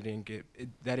years that it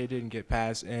didn't get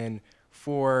passed? And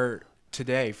for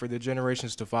today, for the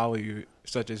generations to follow you,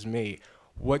 such as me,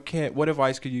 what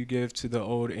advice could you give to the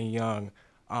old and young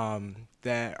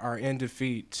that are in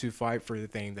defeat to fight for the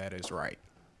thing that is right?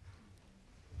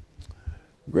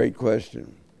 Great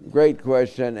question. Great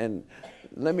question. And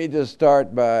let me just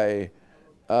start by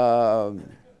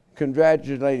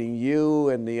congratulating you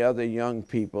and the other young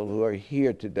people who are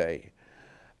here today.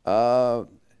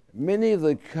 Many of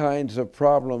the kinds of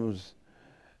problems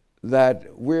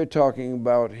that we're talking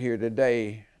about here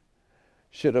today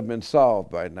should have been solved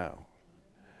by now.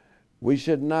 We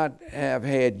should not have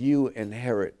had you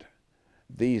inherit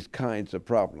these kinds of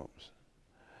problems.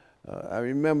 I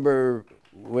remember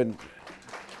when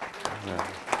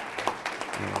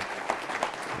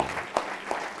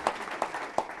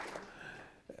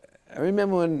I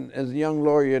remember when, as a young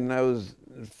lawyer, and I was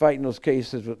fighting those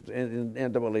cases with in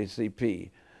NAACP,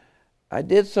 I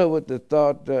did so with the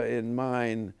thought in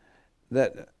mind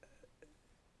that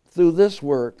through this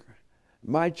work,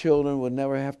 my children would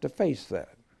never have to face that.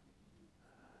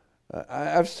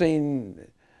 I've seen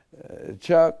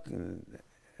Chuck and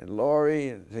Lori,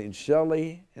 and seen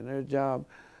Shelley in their job.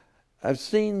 I've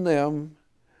seen them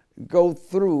go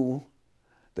through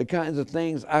the kinds of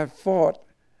things I fought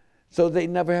so they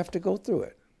never have to go through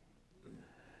it.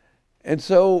 And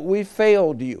so we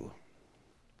failed you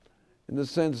in the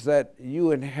sense that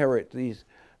you inherit these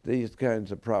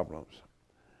kinds of problems.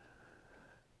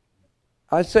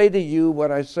 I say to you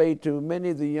what I say to many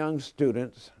of the young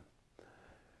students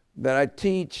that I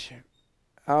teach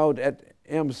out at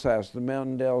MSAS, the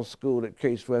Mandel School at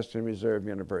Case Western Reserve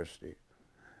University.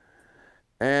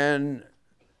 And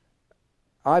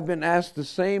I've been asked the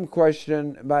same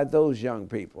question by those young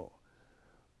people.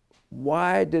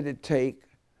 Why did it take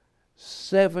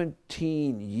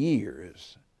 17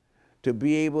 years to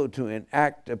be able to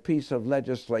enact a piece of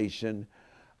legislation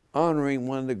honoring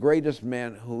one of the greatest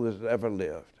men who has ever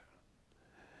lived?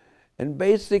 And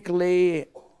basically,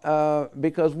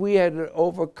 because we had to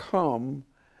overcome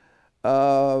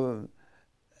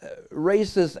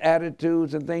racist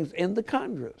attitudes and things in the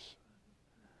Congress.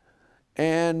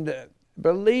 And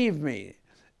believe me,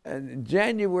 in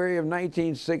January of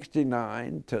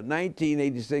 1969 to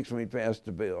 1986 when we passed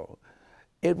the bill,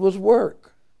 it was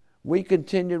work. We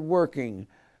continued working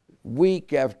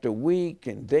week after week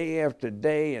and day after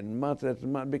day and month after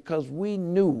month because we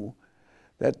knew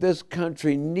that this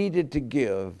country needed to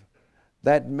give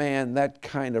that man that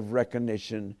kind of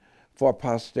recognition for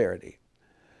posterity.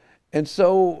 And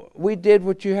so we did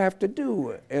what you have to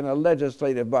do in a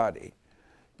legislative body.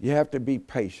 You have to be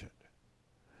patient.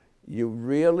 You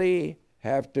really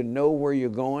have to know where you're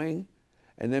going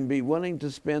and then be willing to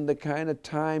spend the kind of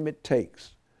time it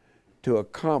takes to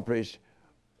accomplish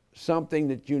something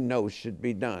that you know should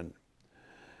be done.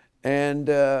 And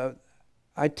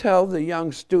I tell the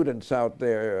young students out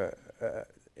there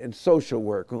in social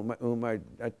work, whom I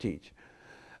teach,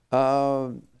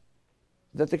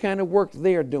 that the kind of work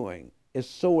they're doing is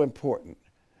so important.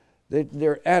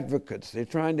 They're advocates. They're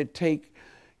trying to take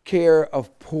care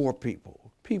of poor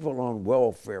people, people on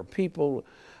welfare, people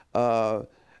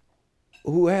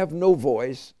who have no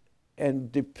voice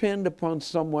and depend upon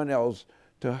someone else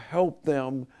to help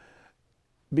them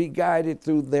be guided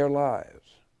through their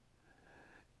lives.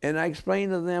 And I explain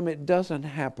to them it doesn't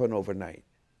happen overnight.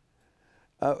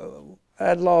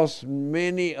 I'd lost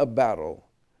many a battle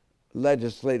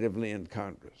legislatively in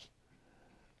Congress.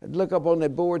 I'd look up on the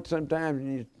board sometimes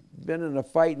and you've been in a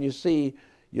fight and you see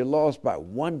you lost by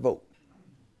one vote.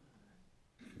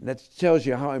 And that tells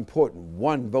you how important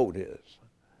one vote is.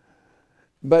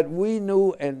 But we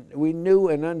knew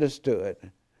and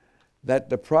understood that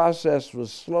the process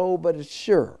was slow, but it's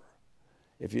sure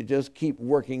if you just keep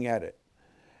working at it.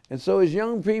 And so as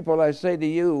young people, I say to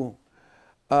you,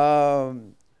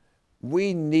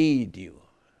 we need you.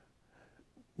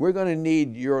 We're going to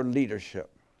need your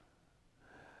leadership.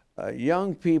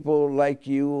 Young people like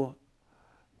you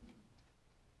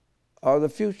are the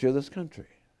future of this country.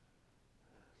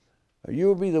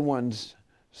 You'll be the ones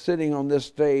sitting on this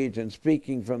stage and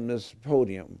speaking from this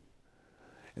podium.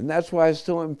 And that's why it's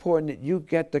so important that you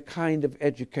get the kind of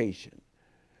education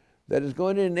that is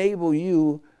going to enable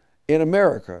you in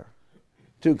America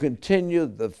to continue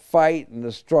the fight and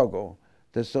the struggle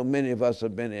that so many of us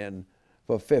have been in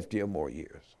for 50 or more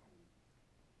years.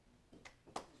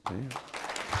 Yeah.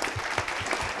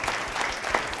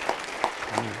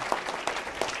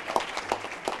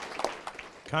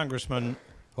 Congressman,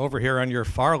 over here on your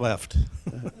far left.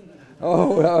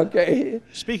 Oh, okay.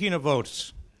 Speaking of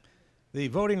votes, the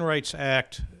Voting Rights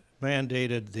Act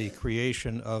mandated the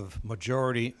creation of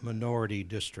majority-minority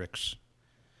districts.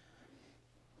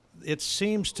 It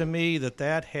seems to me that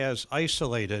that has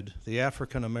isolated the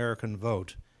African American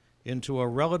vote into a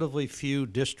relatively few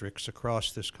districts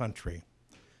across this country.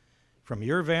 From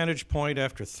your vantage point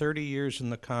after 30 years in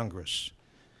the Congress,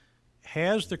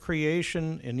 has the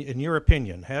creation, in your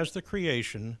opinion, has the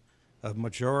creation of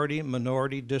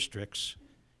majority-minority districts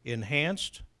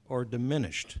enhanced or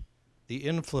diminished the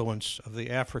influence of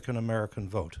the African American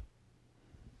vote?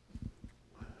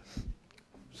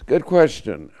 It's a good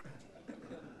question.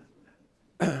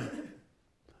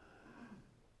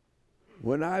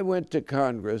 When I went to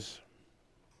Congress,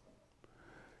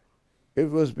 it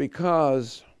was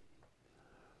because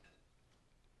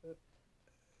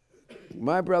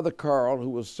my brother Carl, who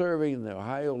was serving in the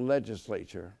Ohio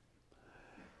legislature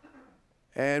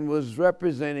and was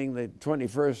representing the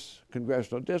 21st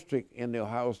Congressional District in the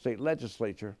Ohio State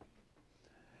Legislature,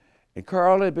 and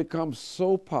Carl had become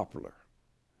so popular,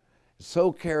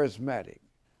 so charismatic,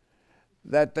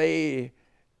 that they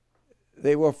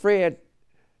were afraid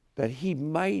that he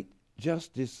might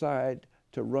just decide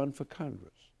to run for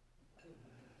Congress.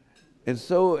 And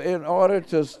so in order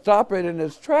to stop it in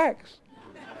its tracks,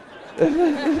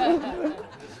 the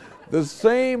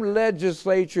same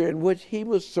legislature in which he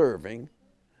was serving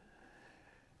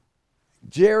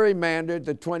gerrymandered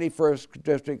the 21st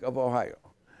District of Ohio.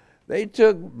 They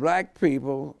took black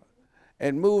people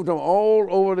and moved them all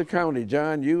over the county.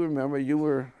 John, you remember, you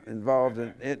were involved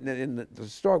in the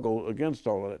struggle against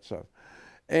all of that stuff.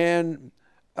 And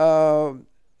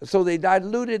so they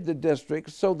diluted the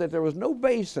district so that there was no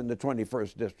base in the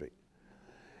 21st District.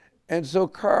 And so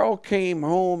Carl came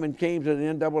home and came to the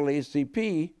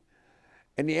NAACP,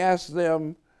 and he asked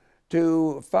them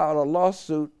to file a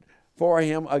lawsuit for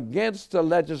him against the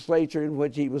legislature in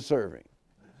which he was serving.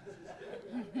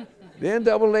 The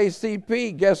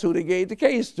NAACP, guess who they gave the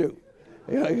case to?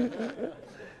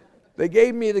 They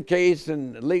gave me the case,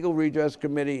 and the Legal Redress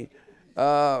Committee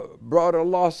brought a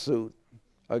lawsuit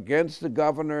against the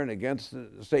governor and against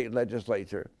the state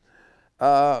legislature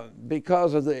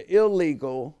because of the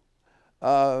illegal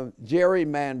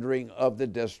gerrymandering of the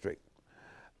district.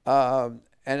 And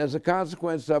as a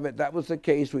consequence of it, that was the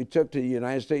case we took to the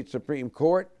United States Supreme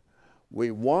Court.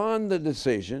 We won the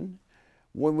decision.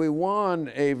 When we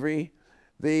won, Avery,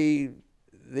 the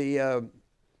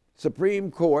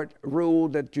Supreme Court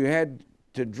ruled that you had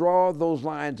to draw those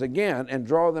lines again and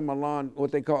draw them along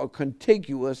what they call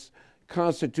contiguous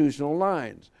constitutional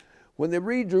lines. When they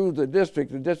redrew the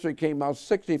district came out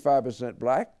 65%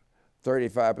 black,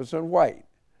 35% white,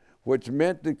 which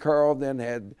meant that Carl then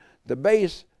had the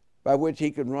base by which he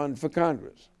could run for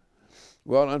Congress.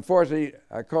 Well, unfortunately,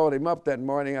 I called him up that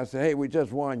morning. I said, "Hey, we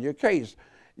just won your case.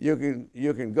 You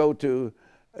can go to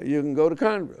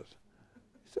Congress."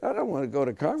 He said, "I don't want to go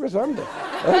to Congress. I'm the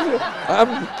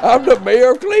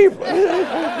mayor of Cleveland."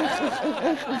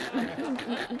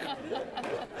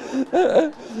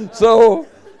 So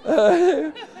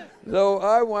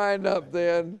I wind up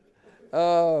then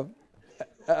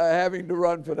having to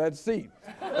run for that seat.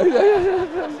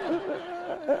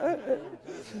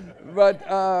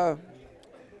 But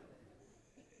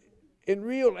in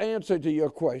real answer to your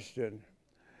question,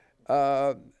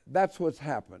 that's what's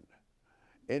happened.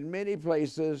 In many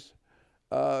places,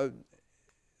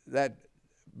 that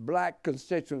black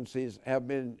constituencies have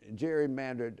been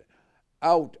gerrymandered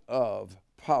out of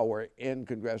power in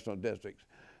congressional districts.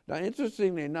 Now,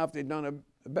 interestingly enough, they've done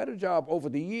a better job over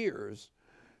the years,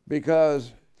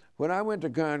 because when I went to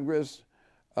Congress,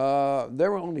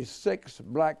 there were only 6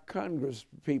 black Congress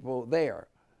people there.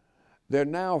 There are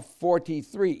now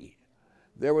 43.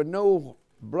 There were no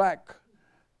black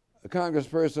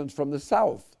congresspersons from the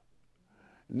South.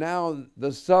 Now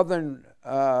the Southern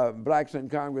blacks in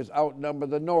Congress outnumber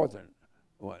the Northern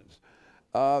ones.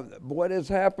 What has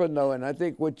happened, though, and I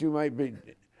think what you might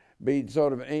be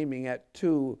sort of aiming at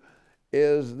too,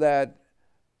 is that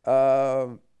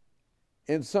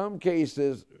in some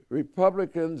cases,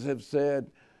 Republicans have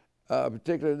said,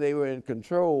 particularly they were in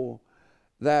control,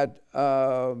 that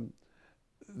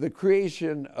the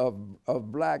creation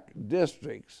of black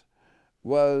districts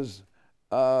was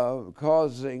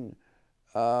causing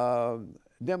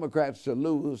Democrats to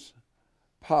lose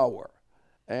power.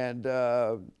 And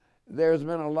there's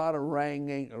been a lot of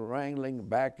wrangling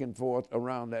back and forth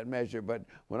around that measure. But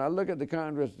when I look at the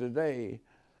Congress today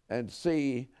and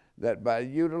see that by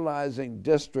utilizing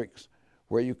districts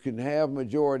where you can have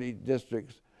majority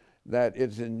districts, that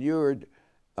it's inured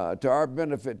to our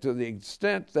benefit, to the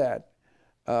extent that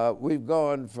we've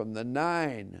gone from the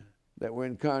 9 that were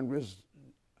in Congress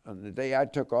on the day I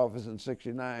took office in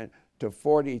 '69 to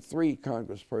 43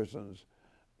 congresspersons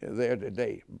there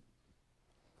today.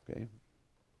 Okay.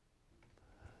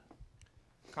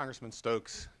 Congressman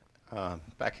Stokes,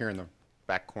 back here in the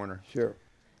back corner. Sure.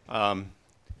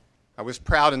 I was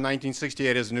proud in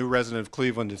 1968 as a new resident of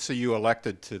Cleveland to see you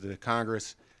elected to the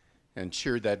Congress and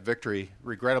cheered that victory.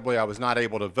 Regrettably, I was not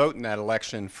able to vote in that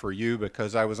election for you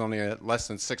because I was only a less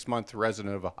than 6-month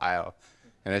resident of Ohio.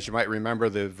 And as you might remember,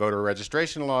 the voter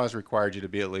registration laws required you to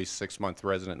be at least 6-month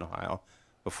resident in Ohio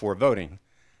before voting.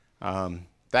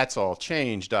 That's all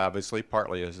changed, obviously,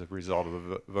 partly as a result of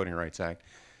the Voting Rights Act.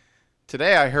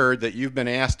 Today I heard that you've been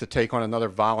asked to take on another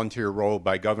volunteer role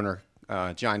by Governor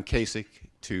John Kasich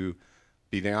to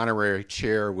be the honorary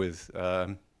chair with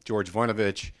George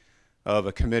Voinovich of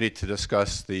a committee to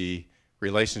discuss the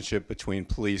relationship between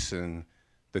police and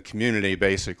the community,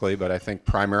 basically, but I think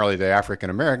primarily the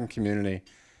African-American community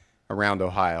around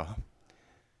Ohio.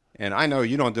 And I know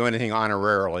you don't do anything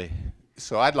honorarily,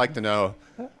 so I'd like to know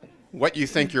what you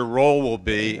think your role will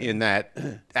be in that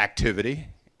activity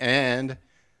and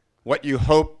what you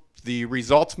hope the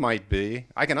results might be.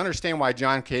 I can understand why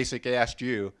John Kasich asked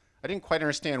you. I didn't quite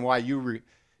understand why you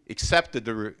accepted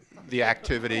the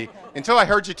activity until I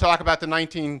heard you talk about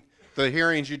the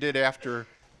hearings you did after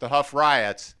the Huff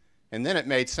riots, and then it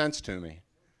made sense to me.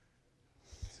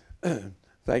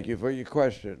 Thank you for your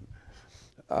question.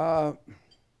 Governor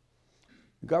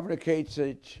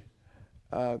Kasich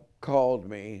called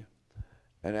me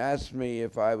and asked me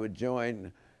if I would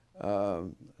join former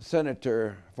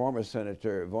Senator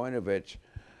Voinovich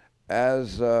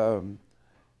as a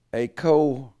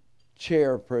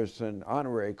co-chairperson,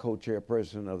 honorary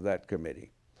co-chairperson of that committee.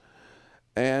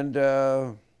 And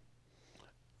the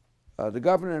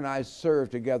governor and I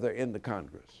served together in the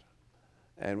Congress.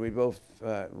 And we've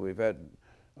had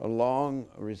a long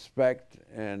respect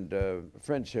and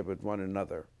friendship with one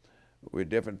another. We're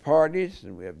different parties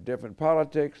and we have different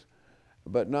politics,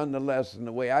 but nonetheless, in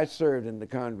the way I served in the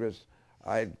Congress,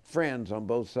 I had friends on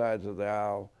both sides of the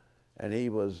aisle, and he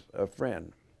was a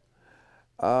friend.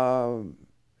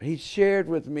 He shared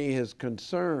with me his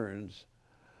concerns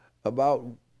about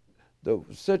the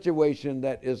situation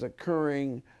that is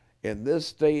occurring in this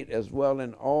state as well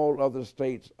in all other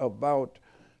states about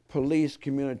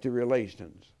police-community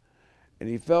relations. And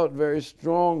he felt very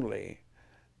strongly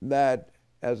that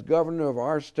as governor of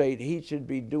our state, he should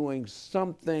be doing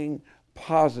something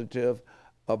positive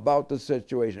about the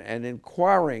situation and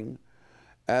inquiring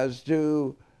as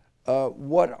to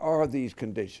what are these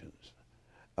conditions,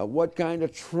 what kind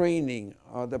of training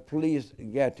are the police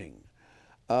getting,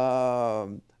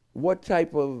 what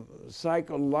type of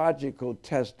psychological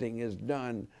testing is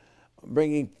done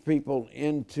bringing people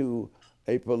into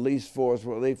a police force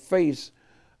where they face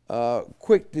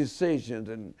quick decisions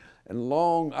and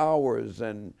long hours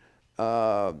and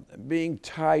being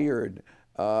tired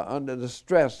under the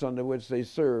stress under which they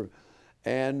serve.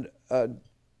 And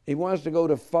he wants to go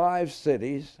to 5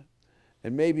 cities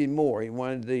and maybe more. He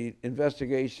wanted the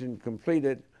investigation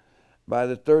completed by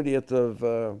the 30th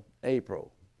of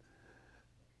April.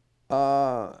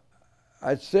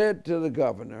 I said to the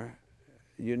governor,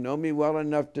 you know me well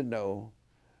enough to know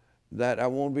that I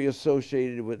won't be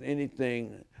associated with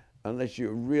anything unless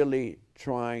you're really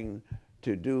trying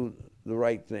to do the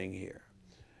right thing here.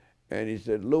 And he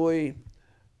said, Louis,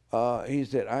 he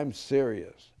said, I'm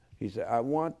serious. He said, I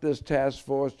want this task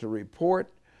force to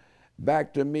report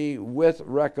back to me with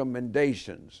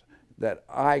recommendations that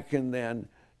I can then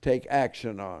take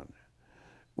action on.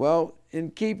 Well,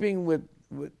 in keeping with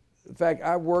in fact,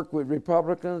 I worked with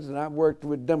Republicans and I worked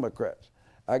with Democrats.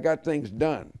 I got things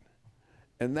done.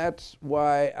 And that's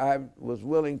why I was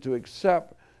willing to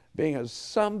accept being a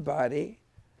somebody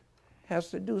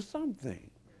has to do something.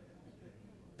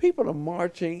 People are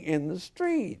marching in the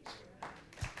streets.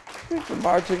 People are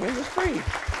marching in the streets.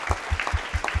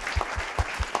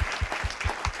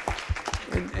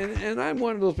 And I'm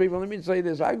one of those people. Let me say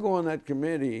this. I go on that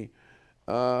committee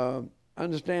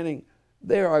understanding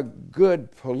there are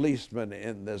good policemen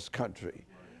in this country.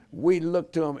 We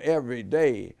look to them every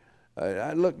day.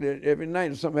 I look at every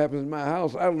night if something happens in my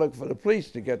house, I look for the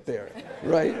police to get there,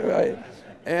 right?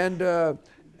 But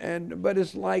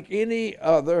it's like any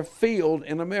other field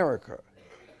in America,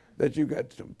 that you've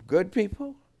got some good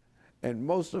people, and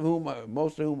most of whom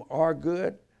are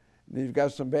good, and you've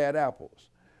got some bad apples.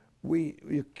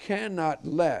 You cannot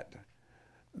let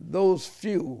those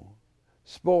few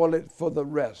spoil it for the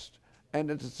rest, and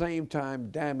at the same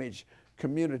time damage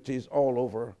communities all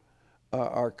over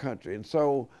our country. And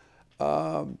so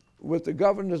with the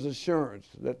governor's assurance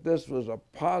that this was a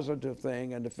positive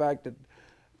thing, and the fact that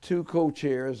 2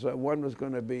 co-chairs, one was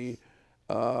going to be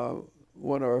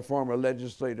one of our former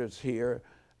legislators here,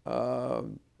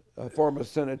 former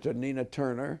Senator Nina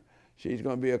Turner. She's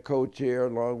going to be a co-chair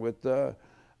along with a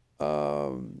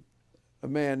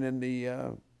man in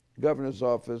the governor's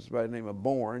office by the name of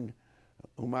Bourne,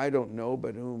 whom I don't know,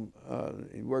 but whom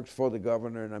he works for the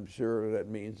governor, and I'm sure that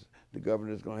means the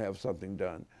governor's going to have something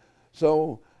done.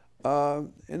 So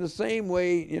in the same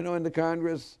way, you know, in the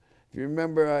Congress, if you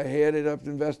remember, I headed up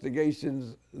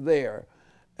investigations there.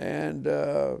 And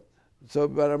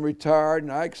but I'm retired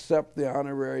and I accept the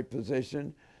honorary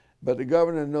position, but the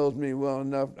governor knows me well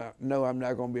enough, no, I'm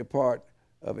not going to be a part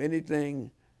of anything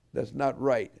that's not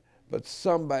right. But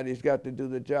somebody's got to do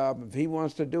the job. If he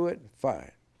wants to do it,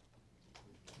 fine.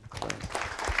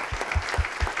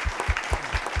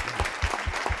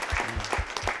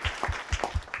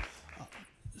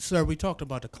 Sir, we talked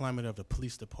about the climate of the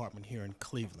police department here in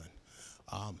Cleveland.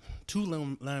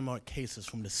 Two landmark cases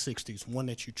from the 60s, one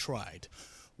that you tried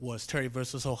was Terry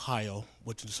versus Ohio,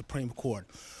 which is the Supreme Court,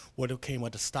 where it came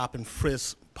with the stop and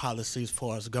frisk policies as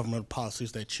far as government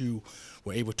policies that you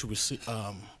were able to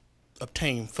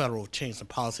obtain federal change in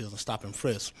policies and stop and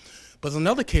frisk. But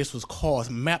another case was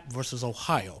called Mapp versus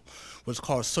Ohio, was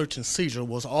called search and seizure,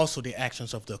 was also the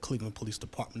actions of the Cleveland Police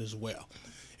Department as well.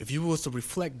 If you was to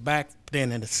reflect back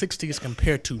then in the 60s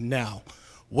compared to now,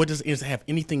 have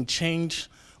anything changed,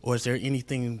 or is there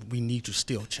anything we need to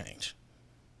still change?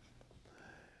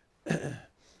 It's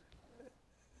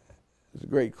a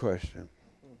great question.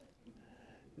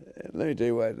 Let me tell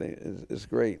you why I think it's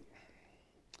great.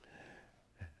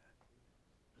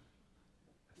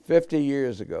 50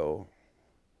 years ago,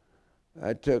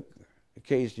 I took a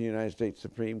case in the United States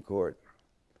Supreme Court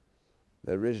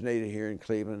that originated here in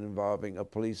Cleveland involving a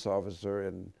police officer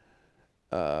and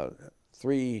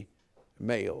 3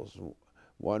 males,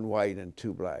 1 white and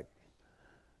 2 black.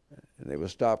 And they were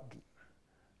stopped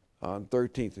on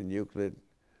 13th and Euclid.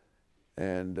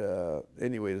 And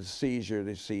anyway, the seizure,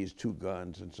 they seized 2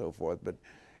 guns and so forth. But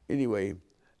anyway,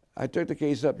 I took the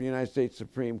case up in the United States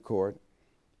Supreme Court,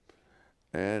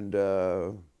 and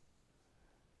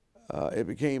it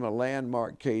became a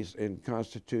landmark case in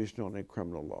constitutional and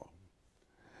criminal law.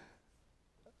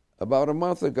 About a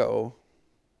month ago,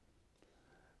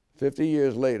 50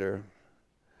 years later,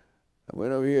 I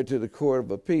went over here to the Court of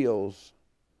Appeals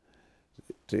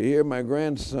to hear my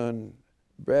grandson,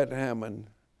 Brett Hammond,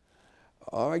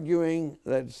 arguing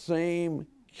that same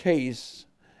case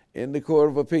in the Court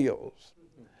of Appeals.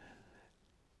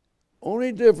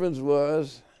 Only difference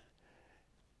was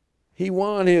he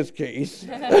won his case.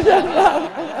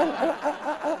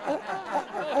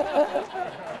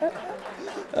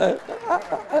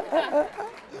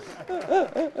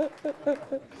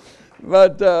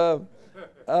 But the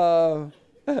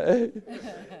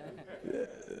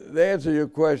answer to your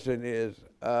question is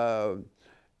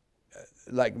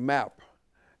like Mapp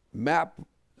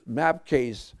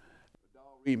case,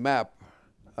 Lori Mapp,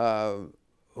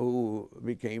 who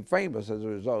became famous as a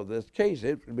result of this case.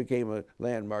 It became a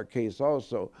landmark case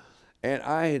also. And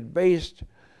I had based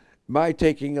my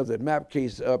taking of the Mapp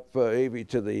case up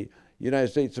to the United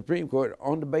States Supreme Court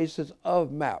on the basis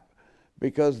of Mapp,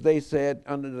 because they said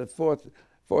under the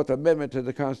Fourth Amendment to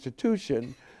the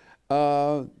Constitution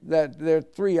that there are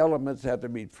 3 elements have to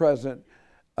be present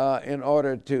in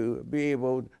order to be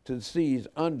able to seize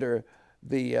under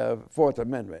the Fourth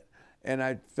Amendment. And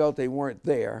I felt they weren't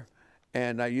there,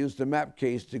 and I used the Mapp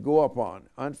case to go up on.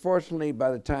 Unfortunately,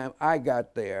 by the time I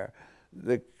got there,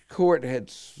 the court had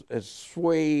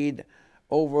swayed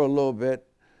over a little bit,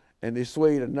 and they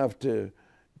swayed enough to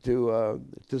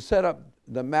set up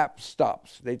the Mapp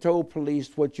stops. They told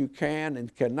police what you can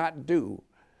and cannot do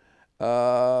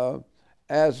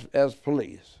as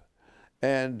police.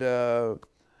 And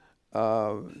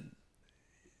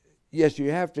yes,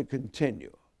 you have to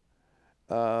continue.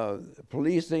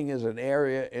 Policing is an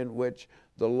area in which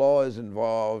the law is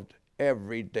involved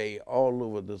every day all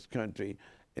over this country,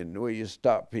 and where you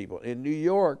stop people. In New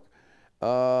York,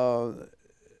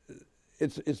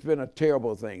 it's been a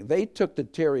terrible thing. They took the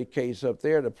Terry case up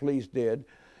there, the police did,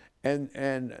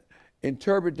 and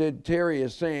interpreted Terry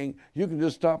as saying you can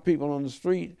just stop people on the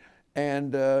street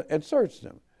and search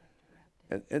them.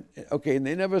 Okay, and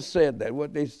they never said that.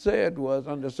 What they said was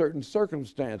under certain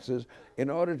circumstances, in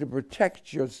order to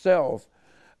protect yourself,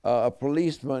 a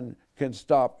policeman can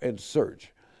stop and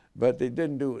search. But they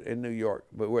didn't do it in New York,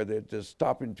 but where they're just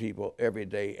stopping people every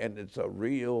day, and it's a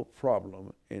real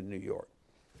problem in New York.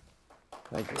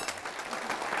 Thank you.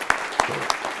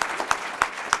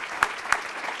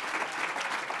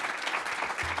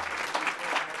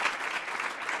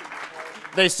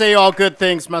 They say all good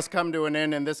things must come to an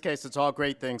end. In this case, it's all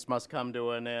great things must come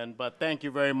to an end. But thank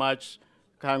you very much,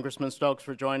 Congressman Stokes,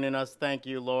 for joining us. Thank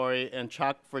you, Lori and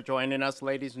Chuck, for joining us.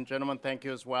 Ladies and gentlemen, thank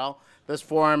you as well. This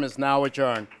forum is now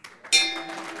adjourned.